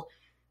little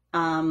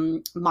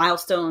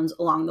milestones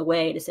along the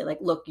way to say like,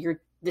 look,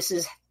 this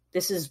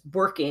is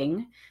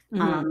working.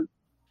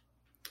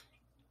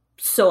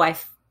 So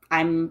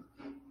I'm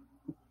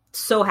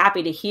so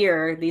happy to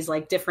hear these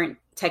like different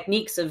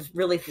techniques of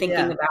really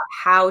thinking about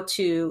how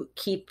to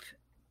keep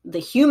the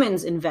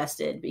humans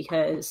invested,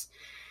 because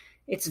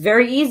it's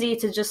very easy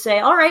to just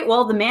say, all right,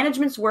 well, the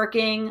management's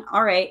working.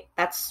 All right,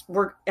 that's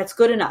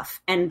good enough.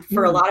 And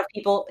for a lot of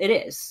people,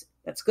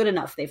 that's good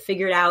enough. They've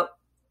figured out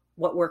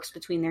what works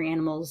between their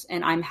animals.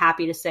 And I'm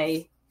happy to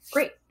say,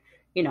 great,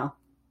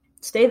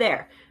 stay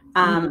there.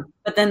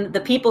 But then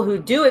the people who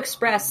do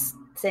express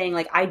saying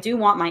like, I do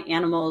want my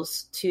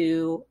animals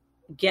to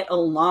get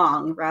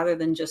along rather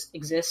than just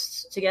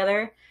exist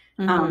together.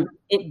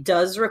 It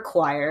does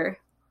require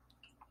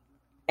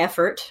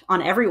effort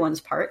on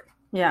everyone's part.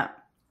 Yeah.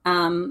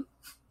 And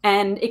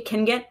it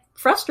can get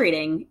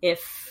frustrating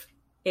if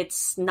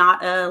it's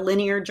not a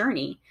linear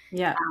journey.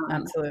 Yeah,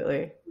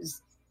 absolutely.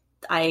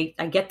 I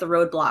get the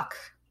roadblock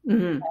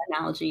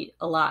analogy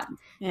a lot.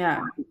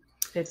 Yeah.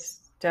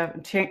 It's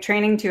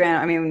training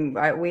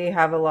to, we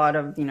have a lot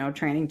of,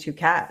 training 2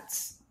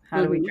 cats.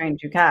 How do we train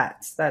 2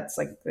 cats? That's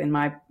like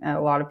a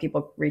lot of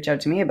people reach out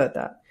to me about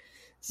that.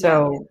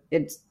 So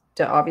it's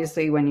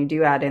obviously when you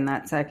do add in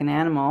that second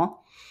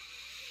animal,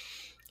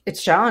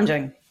 it's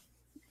challenging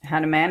how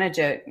to manage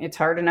it. It's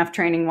hard enough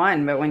training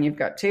 1, but when you've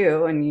got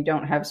 2 and you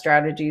don't have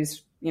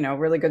strategies,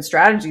 really good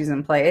strategies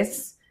in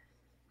place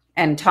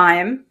and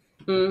time,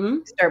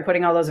 start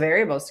putting all those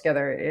variables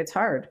together, it's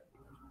hard.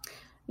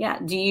 Yeah.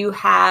 Do you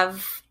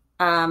have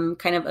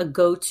kind of a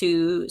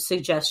go-to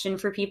suggestion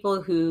for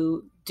people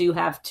who do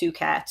have 2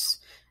 cats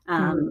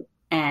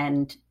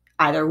and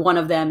either one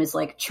of them is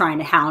like trying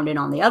to hound in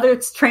on the other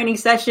training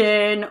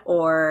session,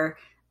 or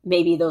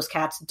maybe those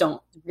cats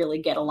don't really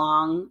get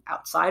along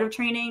outside of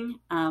training?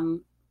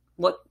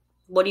 What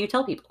do you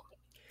tell people?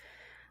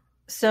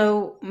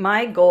 So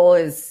my goal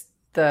is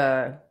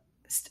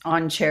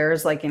on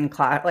chairs, like in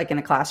class, like in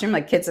a classroom,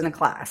 like kids in a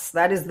class.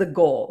 That is the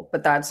goal,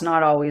 but that's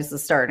not always the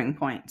starting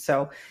point.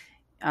 So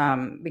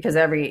because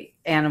every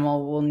cat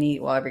will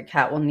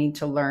need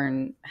to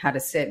learn how to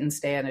sit and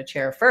stay in a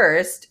chair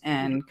first,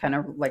 and kind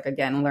of like,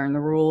 again, learn the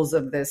rules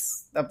of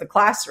the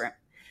classroom.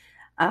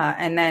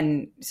 And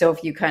then, so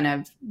if you kind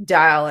of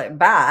dial it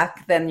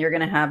back, then you're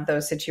going to have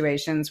those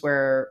situations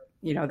where,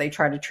 they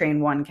try to train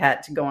one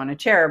cat to go on a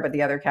chair, but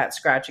the other cat's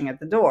scratching at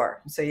the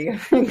door. So you're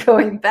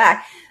going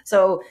back.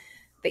 So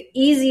the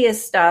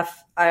easiest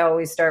stuff I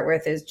always start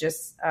with is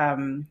just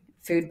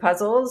food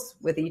puzzles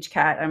with each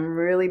cat. I'm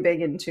really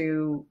big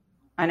into,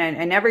 and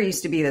I never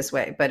used to be this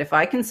way, but if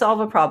I can solve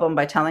a problem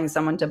by telling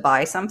someone to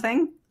buy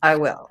something, I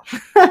will.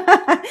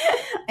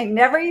 I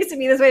never used to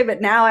be this way,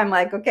 but now I'm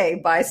like, okay,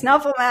 buy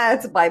snuffle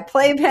mats, buy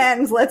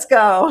playpens, let's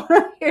go.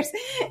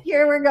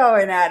 Here we're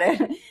going at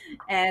it.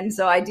 And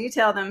so I do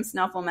tell them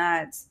snuffle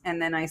mats.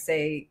 And then I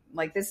say,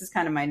 like, this is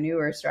kind of my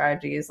newer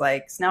strategy, is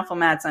like snuffle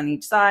mats on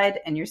each side,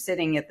 and you're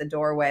sitting at the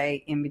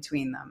doorway in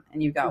between them.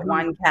 And you've got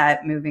one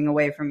cat moving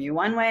away from you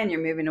one way and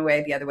you're moving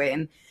away the other way.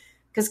 And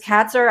because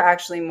cats are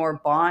actually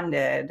more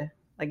bonded.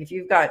 Like if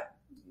you've got,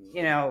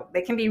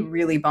 they can be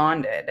really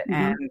bonded.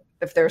 And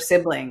if they're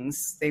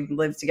siblings, they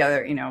live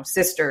together,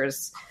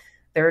 sisters,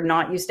 they're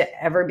not used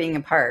to ever being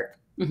apart.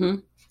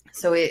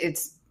 So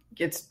it's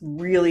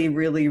really,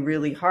 really,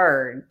 really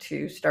hard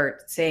to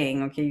start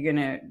saying,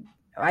 okay,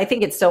 I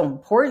think it's so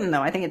important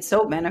though. I think it's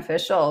so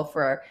beneficial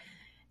for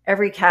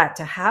every cat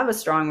to have a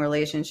strong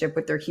relationship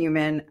with their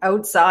human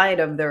outside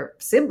of their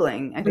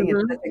sibling. I think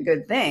it's a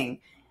good thing.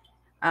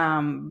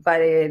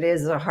 But it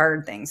is a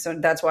hard thing. So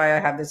that's why I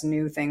have this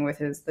new thing with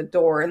the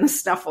door and the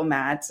snuffle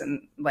mats,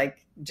 and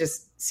like,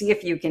 just see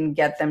if you can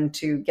get them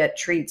to get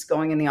treats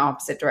going in the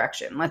opposite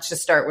direction. Let's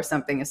just start with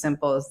something as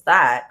simple as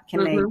that.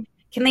 Can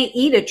they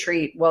eat a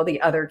treat while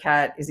the other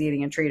cat is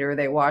eating a treat, or are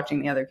they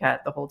watching the other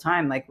cat the whole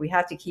time? Like, we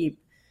have to keep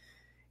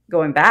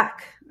going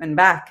back and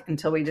back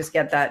until we just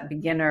get that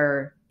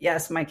beginner,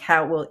 yes, my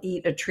cat will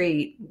eat a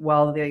treat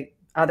while the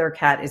other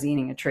cat is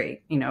eating a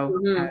treat,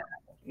 at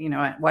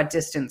what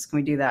distance can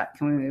we do that?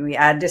 Can we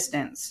add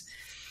distance?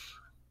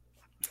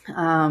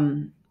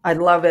 I'd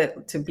love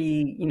it to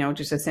be,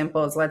 just as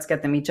simple as let's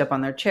get them each up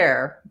on their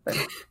chair, but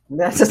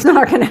that's just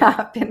not going to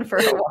happen for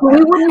a while.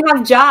 We wouldn't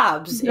have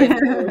jobs if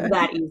it was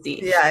that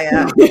easy.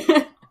 Yeah.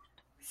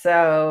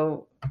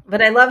 So,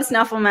 but I love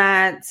snuffle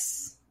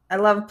mats. I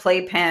love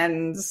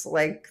playpens.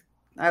 Like,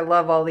 I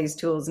love all these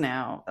tools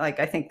now. Like,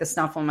 I think the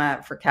snuffle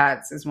mat for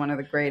cats is one of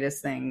the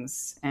greatest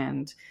things.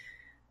 And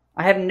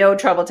I have no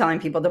trouble telling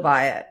people to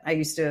buy it. I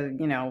used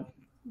to,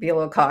 be a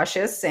little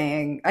cautious,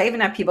 saying, I even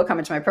have people come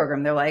into my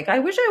program. They're like, I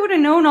wish I would have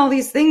known all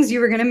these things you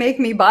were going to make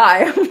me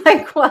buy. I'm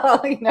like,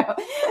 well,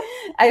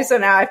 so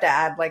now I have to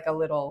add like a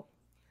little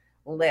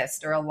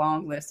list, or a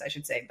long list, I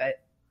should say,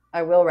 but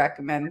I will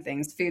recommend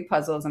things. Food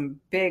puzzles. I'm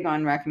big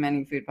on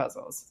recommending food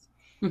puzzles.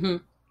 Mm-hmm.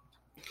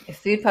 If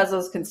food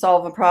puzzles can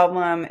solve a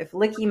problem, if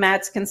licky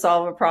mats can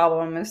solve a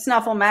problem, if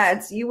snuffle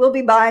mats, you will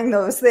be buying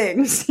those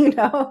things,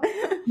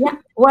 Yeah.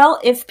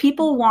 Well, if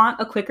people want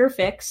a quicker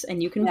fix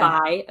and you can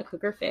buy a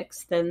quicker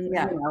fix, then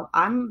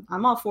I'm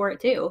all for it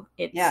too.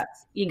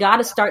 You got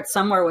to start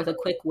somewhere with a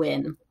quick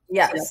win.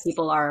 Yes. So that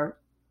people are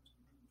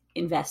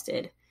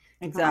invested.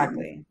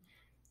 Exactly.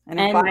 And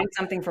if buying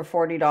something for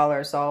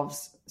 $40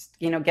 solves,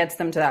 gets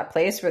them to that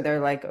place where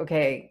they're like,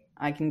 okay,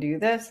 I can do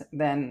this,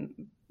 then,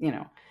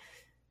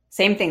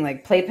 same thing,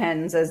 like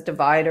playpens as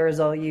dividers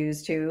I'll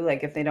use too.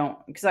 Like, if they don't,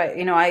 because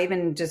I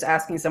even just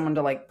asking someone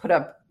to like put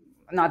up,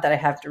 not that I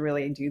have to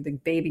really do the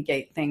baby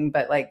gate thing,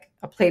 but like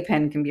a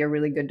playpen can be a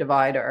really good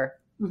divider.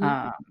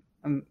 That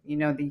you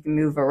can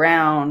move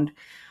around,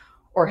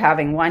 or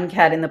having one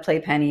cat in the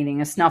playpen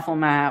eating a snuffle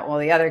mat while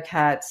the other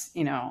cat's,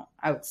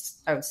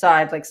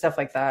 outside, like stuff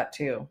like that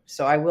too.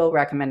 So I will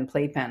recommend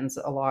playpens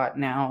a lot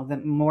now,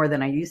 more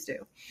than I used to.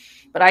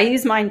 But I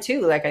use mine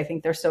too. Like, I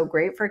think they're so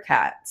great for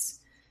cats,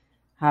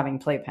 having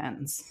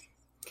playpens.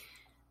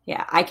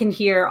 Yeah, I can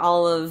hear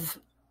all of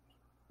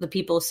the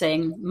people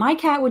saying, my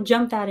cat would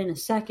jump that in a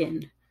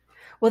second.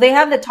 Well, they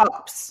have the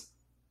tops.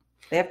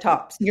 They have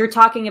tops. You're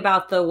talking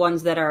about the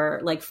ones that are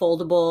like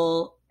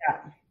foldable,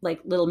 like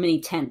little mini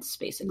tents,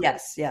 basically.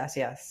 Yes.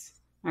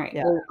 All right.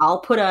 Yeah. Well, I'll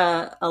put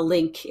a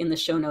link in the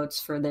show notes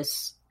for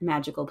this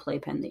magical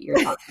playpen that you're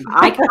talking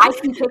about. I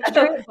can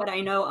picture it, but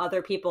I know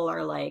other people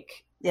are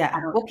like... Yeah.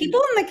 Well,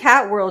 people in the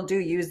cat world do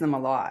use them a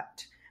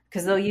lot,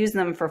 because they'll use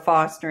them for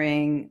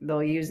fostering.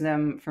 They'll use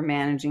them for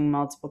managing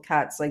multiple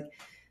cats. Like,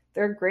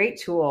 they're a great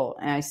tool.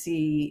 And I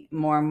see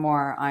more and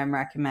more I'm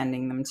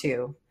recommending them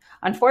too.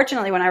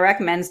 Unfortunately, when I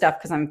recommend stuff,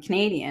 because I'm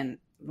Canadian,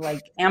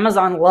 like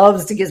Amazon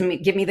loves to give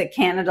me the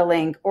Canada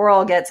link, or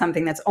I'll get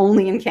something that's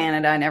only in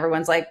Canada and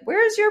everyone's like,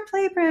 where's your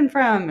playpen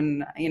from?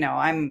 And,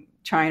 I'm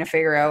trying to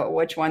figure out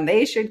which one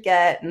they should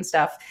get and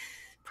stuff.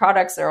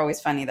 Products are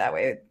always funny that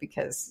way,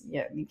 because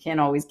you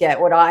can't always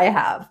get what I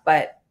have,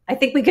 but I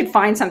think we could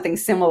find something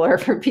similar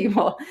for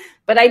people.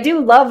 But I do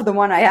love the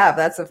one I have.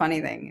 That's the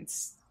funny thing.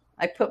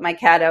 I put my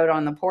cat out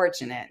on the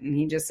porch in it, and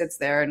he just sits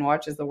there and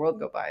watches the world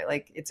go by.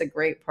 Like, it's a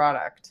great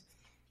product.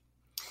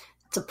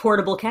 It's a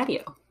portable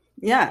catio.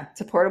 Yeah,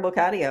 it's a portable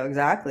catio,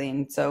 exactly.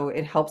 And so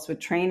it helps with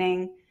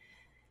training,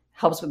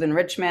 helps with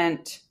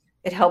enrichment.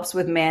 It helps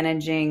with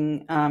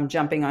managing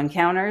jumping on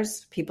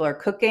counters. People are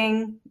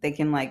cooking. They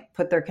can like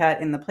put their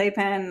cat in the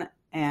playpen,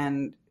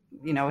 and,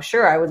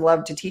 sure, I would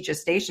love to teach a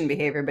station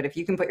behavior, but if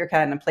you can put your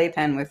cat in a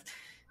playpen with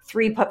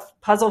 3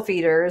 puzzle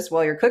feeders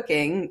while you're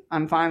cooking,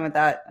 I'm fine with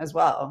that as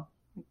well.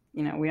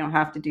 We don't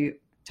have to do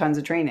tons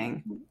of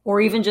training. Or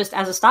even just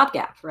as a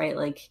stopgap, right?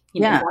 Like,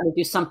 you got to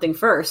do something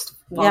first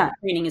while the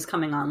training is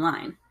coming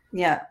online.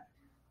 Yeah.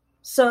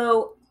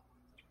 So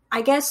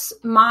I guess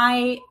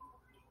my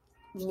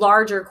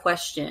larger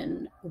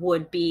question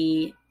would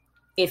be,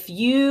 if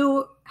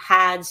you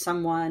had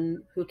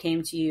someone who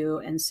came to you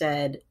and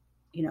said,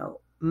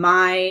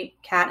 my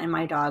cat and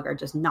my dog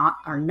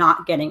are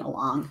not getting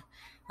along.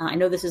 I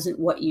know this isn't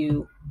what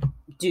you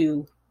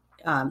do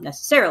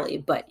necessarily,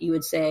 but you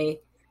would say,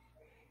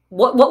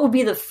 what would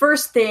be the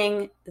first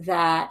thing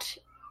that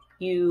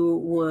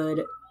you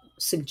would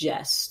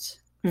suggest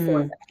for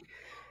them?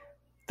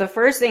 The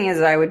first thing is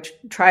I would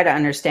try to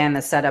understand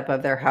the setup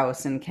of their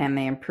house, and can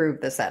they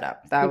improve the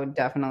setup? That would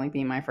definitely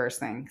be my first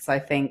thing. Because I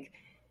think,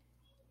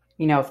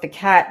 if the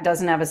cat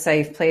doesn't have a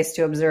safe place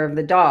to observe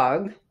the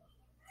dog,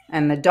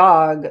 and the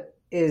dog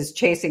is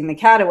chasing the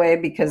cat away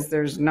because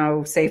there's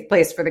no safe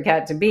place for the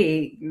cat to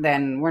be,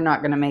 then we're not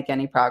going to make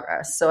any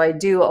progress. So I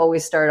do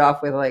always start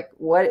off with like,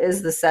 what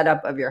is the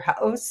setup of your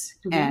house?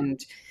 Mm-hmm.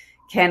 And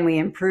can we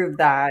improve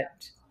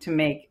that to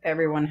make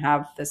everyone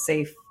have the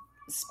safe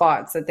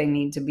spots that they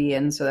need to be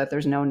in so that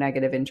there's no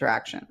negative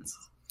interactions?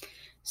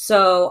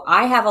 So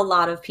I have a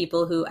lot of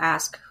people who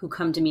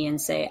come to me and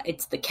say,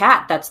 it's the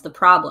cat that's the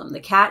problem. The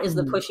cat is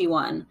the pushy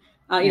one.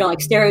 Like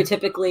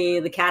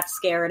stereotypically, the cat's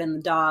scared and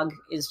the dog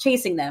is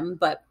chasing them.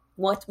 But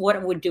what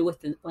it would do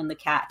when the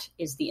cat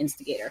is the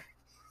instigator?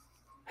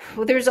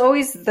 Well, there's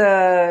always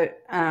the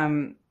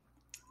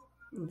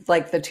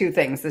like the two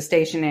things, the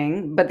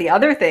stationing. But the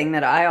other thing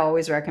that I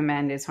always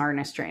recommend is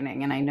harness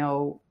training. And I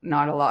know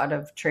not a lot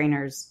of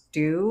trainers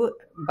do,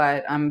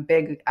 but I'm a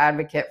big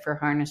advocate for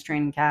harness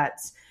training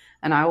cats.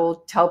 And I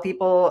will tell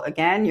people,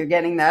 again, you're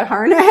getting that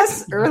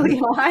harness early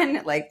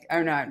on, like,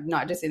 or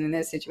not just in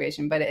this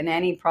situation, but in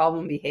any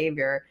problem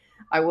behavior,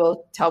 I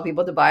will tell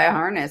people to buy a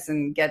harness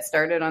and get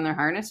started on their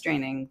harness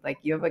training. Like,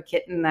 you have a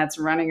kitten that's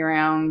running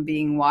around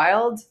being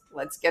wild,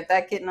 let's get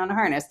that kitten on a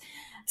harness.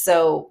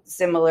 So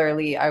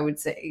similarly, I would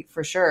say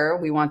for sure,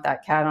 we want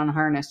that cat on a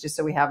harness just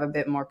so we have a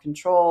bit more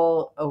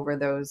control over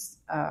those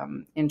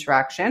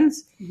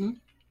interactions. Mm-hmm.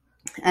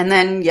 And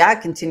then,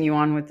 continue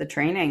on with the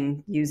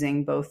training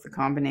using both the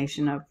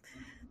combination of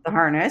the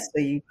harness,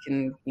 so you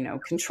can,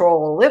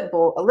 control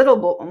a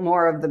little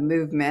more of the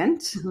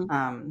movement.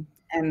 Mm-hmm.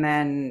 And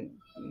then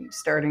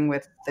starting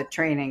with the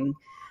training,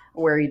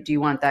 where do you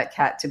want that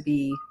cat to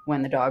be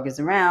when the dog is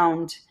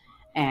around?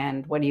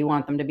 And what do you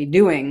want them to be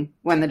doing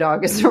when the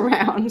dog is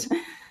around?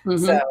 Mm-hmm.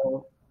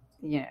 So,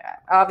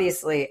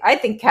 obviously, I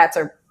think cats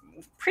are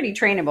pretty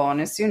trainable.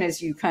 And as soon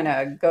as you kind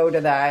of go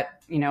to that,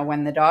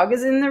 when the dog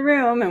is in the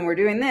room and we're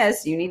doing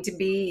this, you need to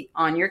be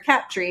on your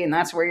cat tree, and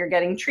that's where you're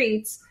getting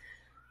treats.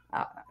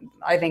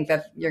 I think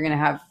that you're going to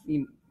have,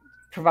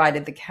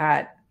 provided the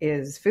cat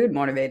is food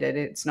motivated,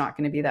 it's not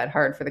going to be that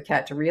hard for the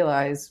cat to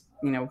realize,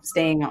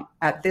 staying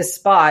at this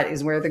spot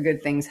is where the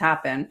good things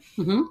happen.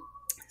 Mm-hmm.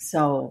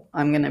 So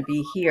I'm going to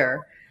be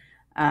here.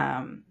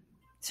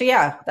 So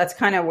that's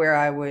kind of where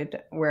I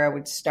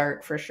would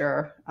start for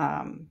sure.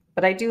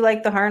 But I do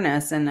like the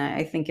harness, and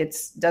I think it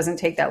doesn't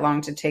take that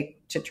long to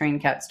train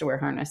cats to wear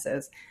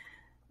harnesses.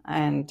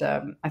 And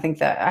I think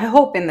that, I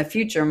hope in the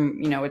future,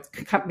 it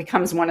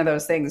becomes one of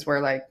those things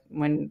where, like,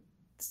 when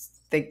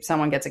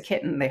someone gets a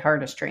kitten, they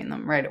harness train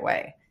them right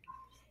away.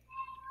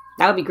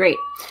 That would be great.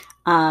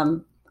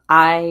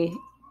 I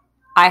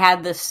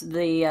had the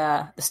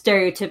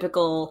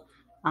stereotypical,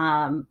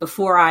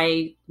 before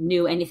I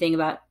knew anything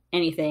about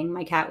anything,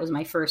 my cat was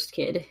my first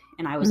kid,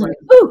 and I was mm-hmm. like,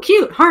 "Ooh,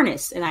 cute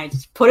harness!" And I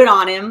just put it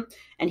on him,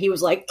 and he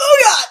was like,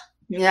 "Oh God,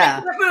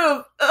 yeah,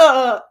 move!"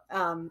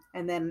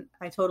 And then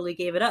I totally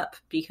gave it up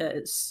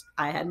because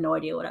I had no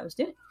idea what I was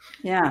doing.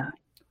 Yeah,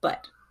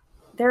 but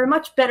there are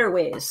much better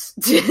ways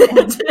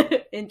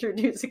to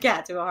introduce a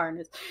cat to a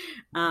harness.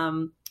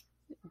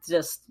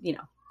 Just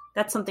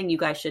that's something you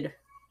guys should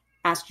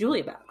ask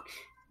Julie about.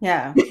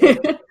 Yeah,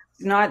 it's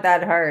not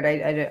that hard.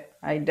 I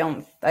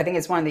think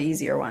it's one of the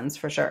easier ones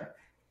for sure.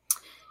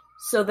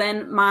 So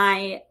then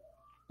my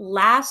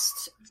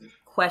last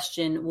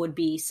question would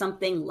be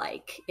something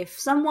like, if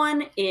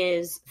someone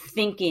is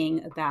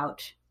thinking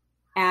about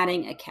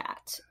adding a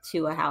cat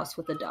to a house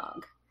with a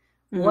dog,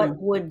 mm-hmm. what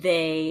would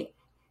they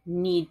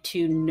need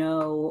to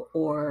know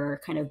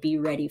or kind of be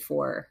ready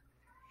for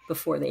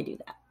before they do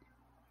that?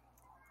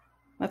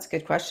 That's a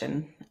good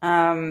question.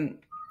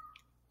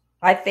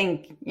 I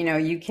think,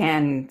 you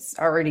can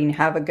already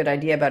have a good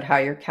idea about how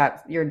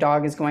your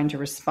dog is going to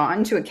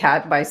respond to a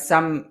cat by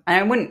and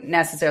I wouldn't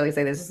necessarily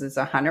say this is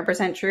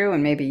 100% true,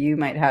 and maybe you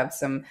might have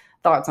some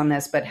thoughts on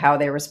this, but how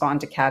they respond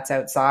to cats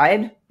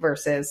outside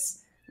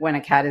versus when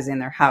a cat is in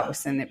their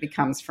house and it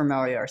becomes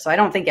familiar. So I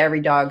don't think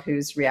every dog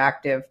who's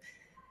reactive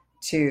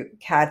to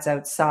cats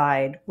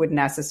outside would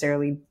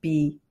necessarily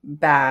be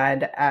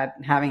bad at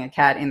having a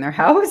cat in their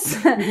house.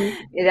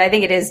 Mm-hmm. I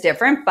think it is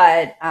different,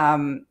 but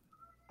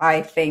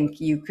I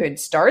think you could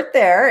start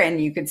there and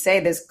you could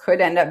say this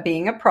could end up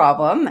being a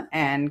problem.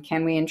 And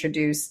can we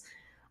introduce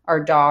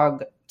our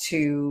dog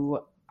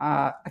to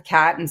a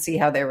cat and see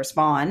how they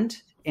respond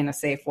in a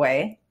safe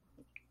way?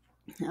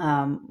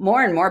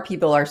 More and more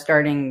people are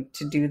starting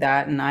to do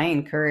that. And I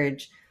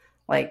encourage,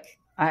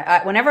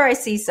 whenever I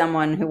see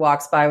someone who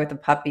walks by with a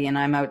puppy and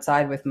I'm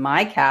outside with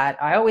my cat,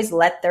 I always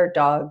let their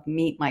dog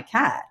meet my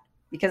cat,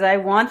 because I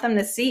want them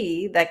to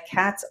see that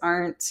cats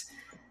aren't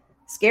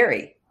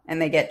scary. And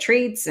they get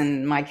treats,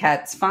 and my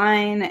cat's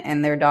fine,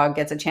 and their dog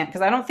gets a chance.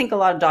 Because I don't think a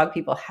lot of dog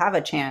people have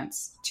a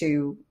chance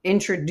to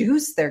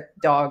introduce their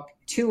dog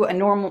to I'm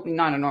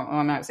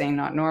not saying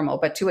not normal,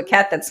 but to a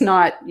cat that's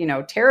not,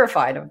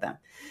 terrified of them.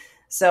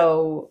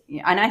 So,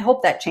 and I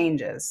hope that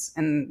changes.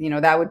 And,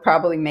 that would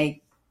probably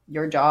make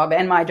your job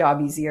and my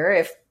job easier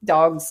if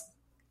dogs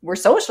were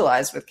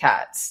socialized with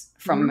cats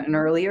from mm-hmm. an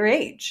earlier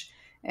age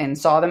and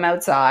saw them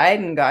outside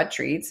and got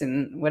treats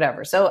and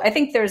whatever. So I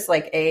think there's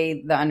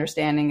the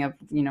understanding of,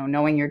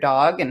 knowing your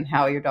dog and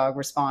how your dog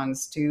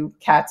responds to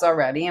cats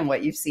already and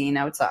what you've seen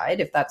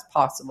outside, if that's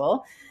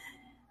possible.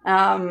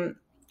 And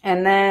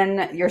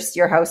then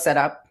your house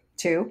setup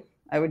too,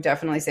 I would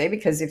definitely say,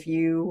 because if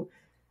you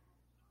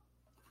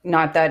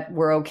not that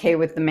we're okay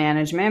with the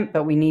management,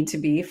 but we need to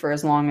be for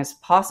as long as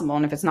possible.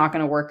 And if it's not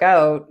going to work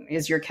out,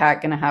 is your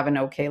cat going to have an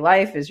okay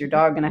life? Is your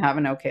dog going to have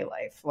an okay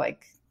life?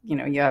 Like,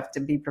 you have to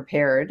be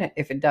prepared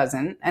if it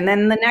doesn't. And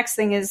then the next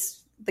thing is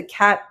the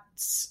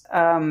cats,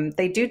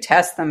 they do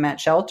test them at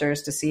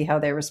shelters to see how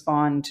they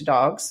respond to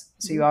dogs.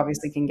 So you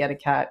obviously can get a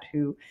cat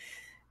who,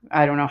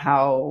 I don't know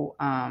how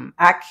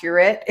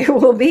accurate it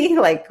will be,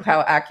 like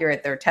how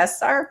accurate their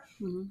tests are.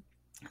 Mm-hmm.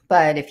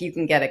 But if you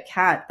can get a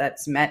cat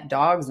that's met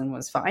dogs and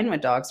was fine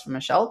with dogs from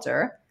a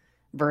shelter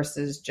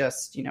versus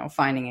just,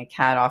 finding a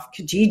cat off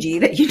Kijiji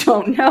that you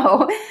don't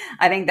know,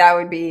 I think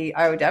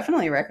I would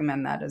definitely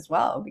recommend that as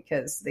well,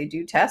 because they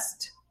do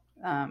test,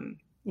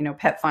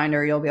 Pet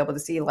Finder, you'll be able to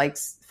see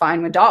likes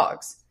fine with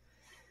dogs.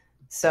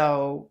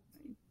 So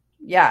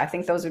yeah, I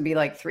think those would be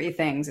like 3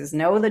 things: is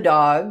know the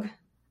dog,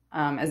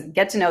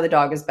 get to know the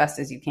dog as best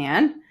as you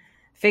can,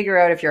 figure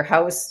out if your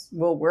house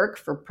will work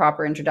for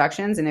proper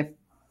introductions. And if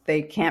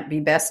they can't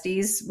be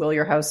besties, will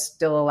your house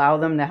still allow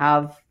them to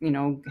have,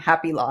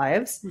 happy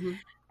lives, mm-hmm.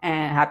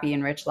 and happy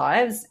and rich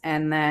lives?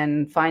 And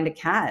then find a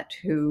cat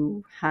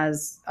who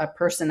has a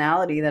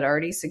personality that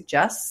already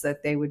suggests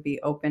that they would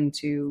be open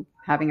to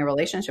having a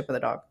relationship with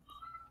a dog.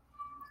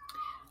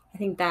 I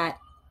think that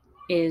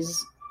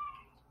is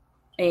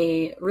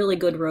a really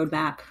good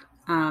roadmap.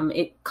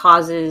 It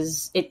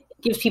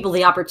gives people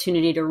the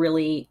opportunity to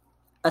really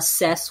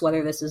assess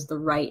whether this is the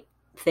right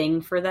thing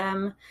for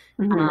them.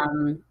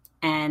 Mm-hmm.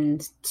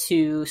 And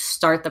to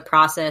start the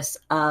process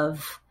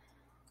of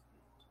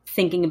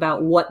thinking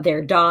about what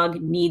their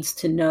dog needs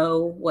to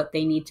know, what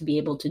they need to be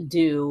able to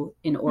do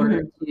in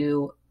order mm-hmm.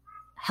 to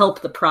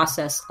help the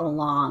process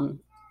along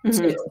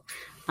mm-hmm. too.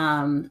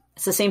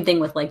 It's the same thing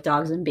with like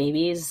dogs and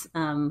babies,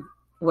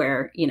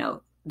 where,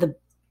 you're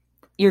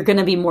going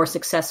to be more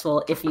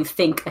successful if you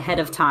think ahead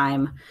of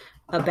time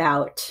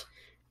about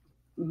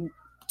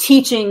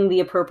teaching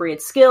the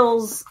appropriate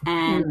skills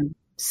and mm-hmm.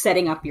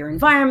 setting up your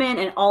environment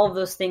and all of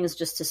those things,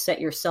 just to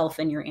set yourself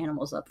and your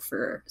animals up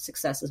for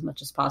success as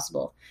much as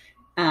possible.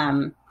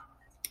 I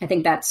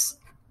think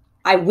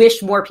I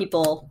wish more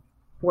people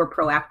were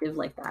proactive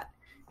like that.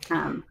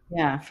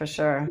 Yeah, for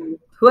sure.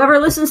 Whoever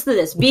listens to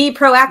this, be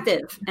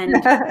proactive and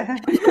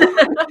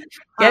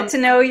get to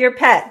know your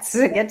pets,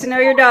 get to know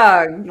your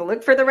dog,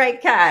 look for the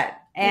right cat,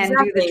 and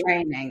exactly. do the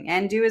training,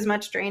 and do as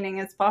much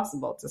training as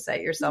possible to set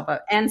yourself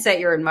up and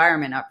set your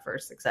environment up for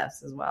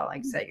success as well.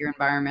 Like, set your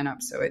environment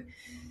up so it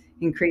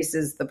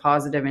increases the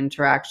positive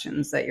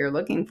interactions that you're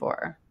looking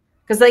for.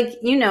 Because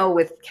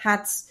with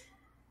cats,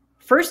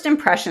 first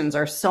impressions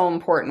are so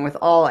important with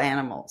all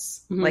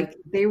animals. Mm-hmm. Like,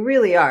 they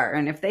really are.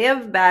 And if they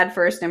have bad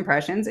first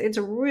impressions, it's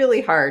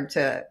really hard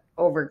to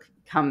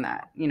overcome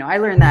that. I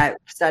learned that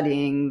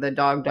studying the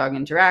dog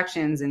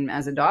interactions, and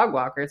as a dog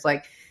walker, it's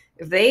like,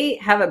 if they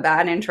have a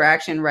bad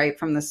interaction right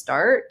from the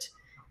start,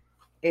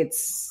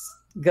 it's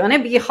going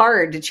to be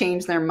hard to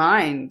change their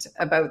mind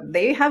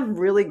they have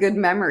really good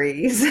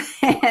memories,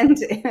 and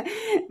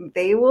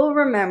they will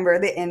remember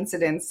the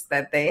incidents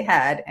that they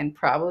had and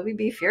probably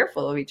be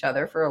fearful of each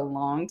other for a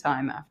long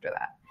time after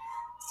that.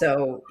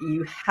 So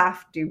you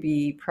have to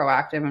be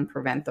proactive and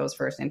prevent those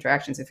first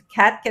interactions. If a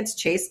cat gets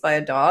chased by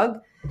a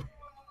dog,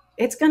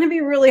 it's going to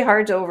be really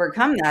hard to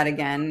overcome that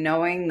again,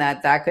 knowing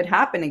that could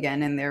happen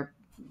again. And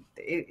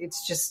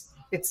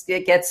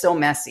it gets so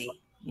messy.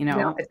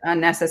 It's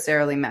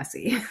unnecessarily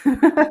messy.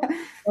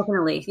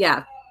 Definitely.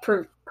 Yeah.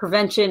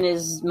 Prevention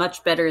is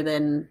much better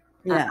than,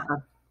 I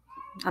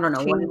don't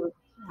know, 1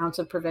 ounce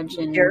of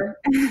prevention. Sure.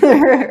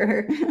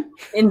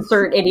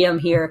 Insert idiom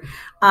here.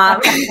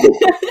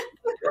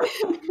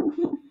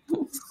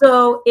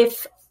 So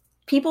if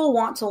people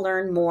want to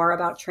learn more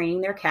about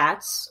training their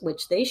cats,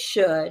 which they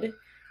should,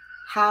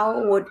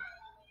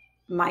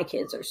 my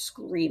kids are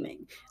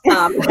screaming.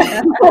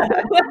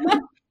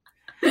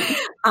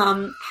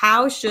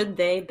 How should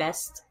they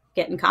best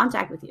get in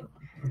contact with you?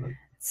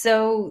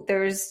 So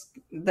there's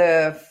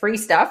the free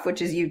stuff,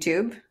 which is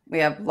YouTube. We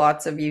have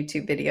lots of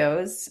YouTube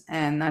videos,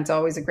 and that's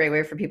always a great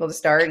way for people to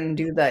start and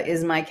do the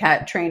 "Is My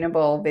Cat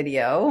Trainable"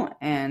 video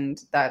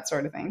and that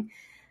sort of thing.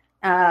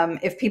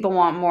 If people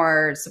want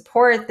more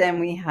support, then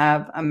we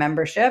have a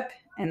membership,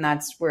 and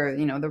that's where,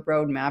 the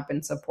roadmap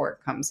and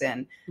support comes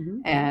in.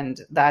 Mm-hmm.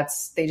 And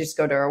they just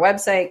go to our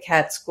website,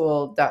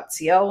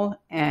 catschool.co,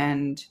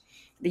 and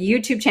the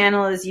YouTube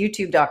channel is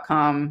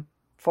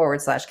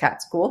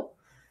youtube.com/catschool.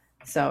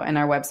 So, and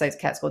our website's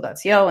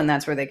catschool.co, and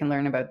that's where they can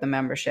learn about the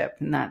membership.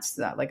 And that's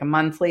like a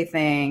monthly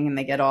thing, and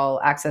they get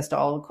access to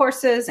all the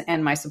courses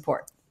and my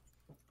support.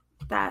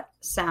 That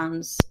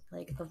sounds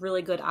like a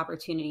really good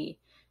opportunity.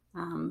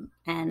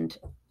 And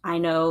I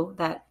know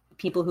that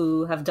people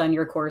who have done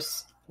your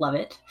course love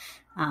it.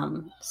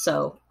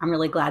 So I'm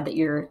really glad that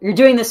you're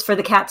doing this for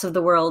the cats of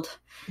the world.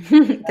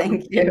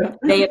 Thank you.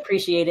 They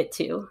appreciate it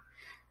too.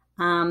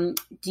 Do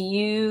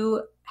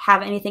you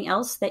have anything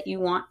else that you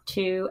want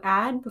to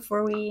add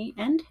before we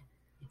end?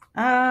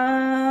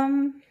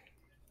 I'm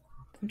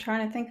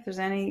trying to think if there's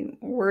any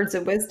words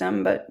of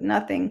wisdom, but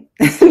nothing's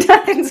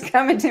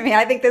coming to me.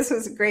 I think this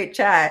was a great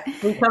chat.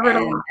 We covered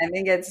a lot. I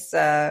think it's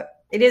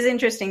it is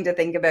interesting to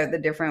think about the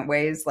different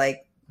ways,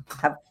 like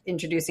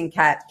introducing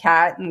cat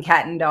and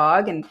cat and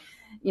dog. And,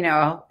 you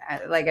know,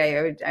 like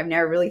I've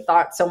never really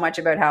thought so much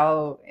about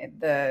how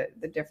the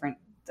different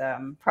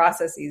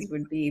processes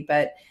would be,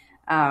 but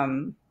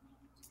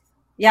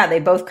yeah, they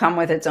both come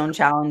with its own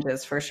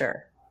challenges for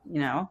sure, you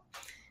know,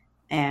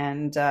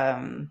 and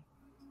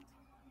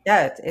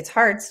yeah, it's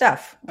hard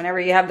stuff. Whenever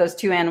you have those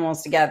two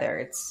animals together,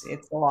 it's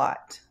a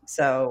lot.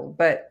 So,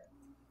 but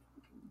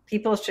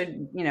people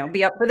should, you know,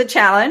 be up for the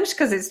challenge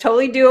because it's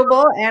totally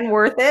doable and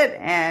worth it.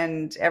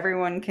 And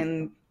everyone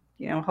can,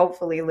 you know,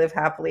 hopefully live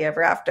happily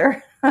ever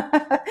after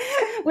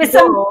with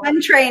some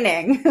fun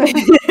training.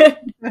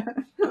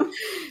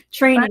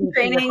 Training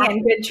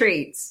and good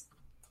treats.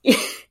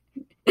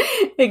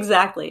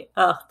 Exactly.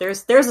 Oh,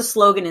 there's a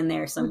slogan in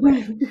there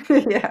somewhere.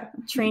 Yeah.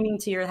 Training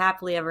to your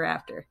happily ever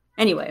after.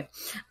 Anyway,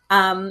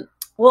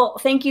 well,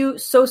 thank you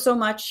so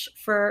much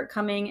for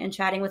coming and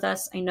chatting with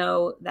us. I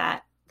know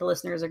that the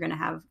listeners are going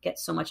to get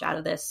so much out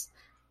of this,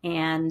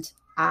 and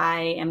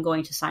I am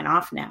going to sign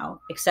off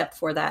now, except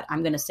for that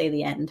I'm going to say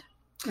the end.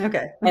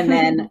 Okay. And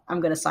then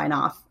I'm going to sign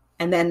off,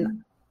 and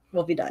then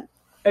we'll be done.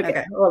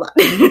 Okay. Hold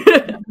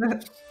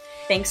on.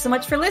 Thanks so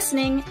much for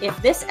listening. If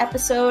this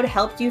episode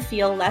helped you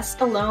feel less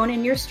alone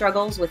in your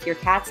struggles with your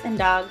cats and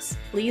dogs,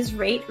 please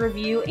rate,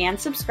 review, and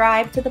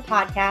subscribe to the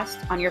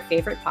podcast on your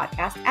favorite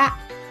podcast app.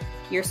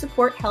 Your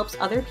support helps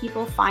other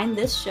people find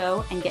this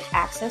show and get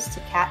access to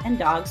cat and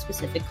dog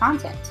specific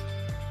content.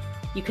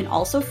 You can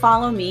also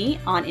follow me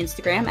on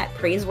Instagram at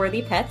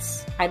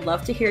PraiseworthyPets. I'd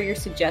love to hear your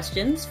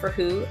suggestions for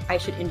who I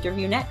should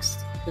interview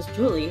next, because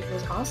Julie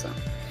was awesome.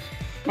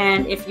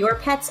 And if your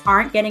pets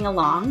aren't getting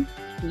along,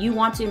 you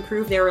want to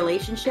improve their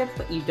relationship,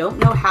 but you don't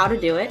know how to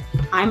do it,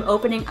 I'm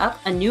opening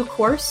up a new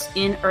course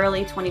in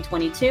early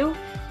 2022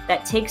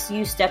 that takes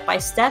you step by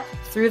step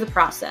through the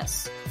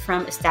process,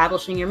 from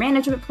establishing your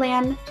management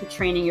plan to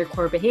training your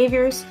core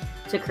behaviors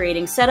to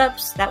creating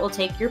setups that will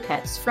take your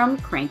pets from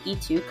cranky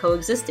to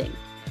coexisting.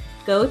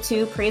 Go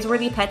to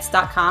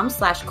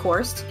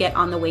praiseworthypets.com/course to get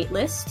on the wait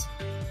list.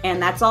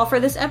 And that's all for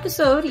this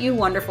episode, you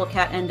wonderful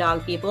cat and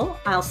dog people.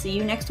 I'll see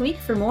you next week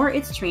for more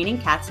It's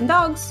Training Cats and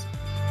Dogs.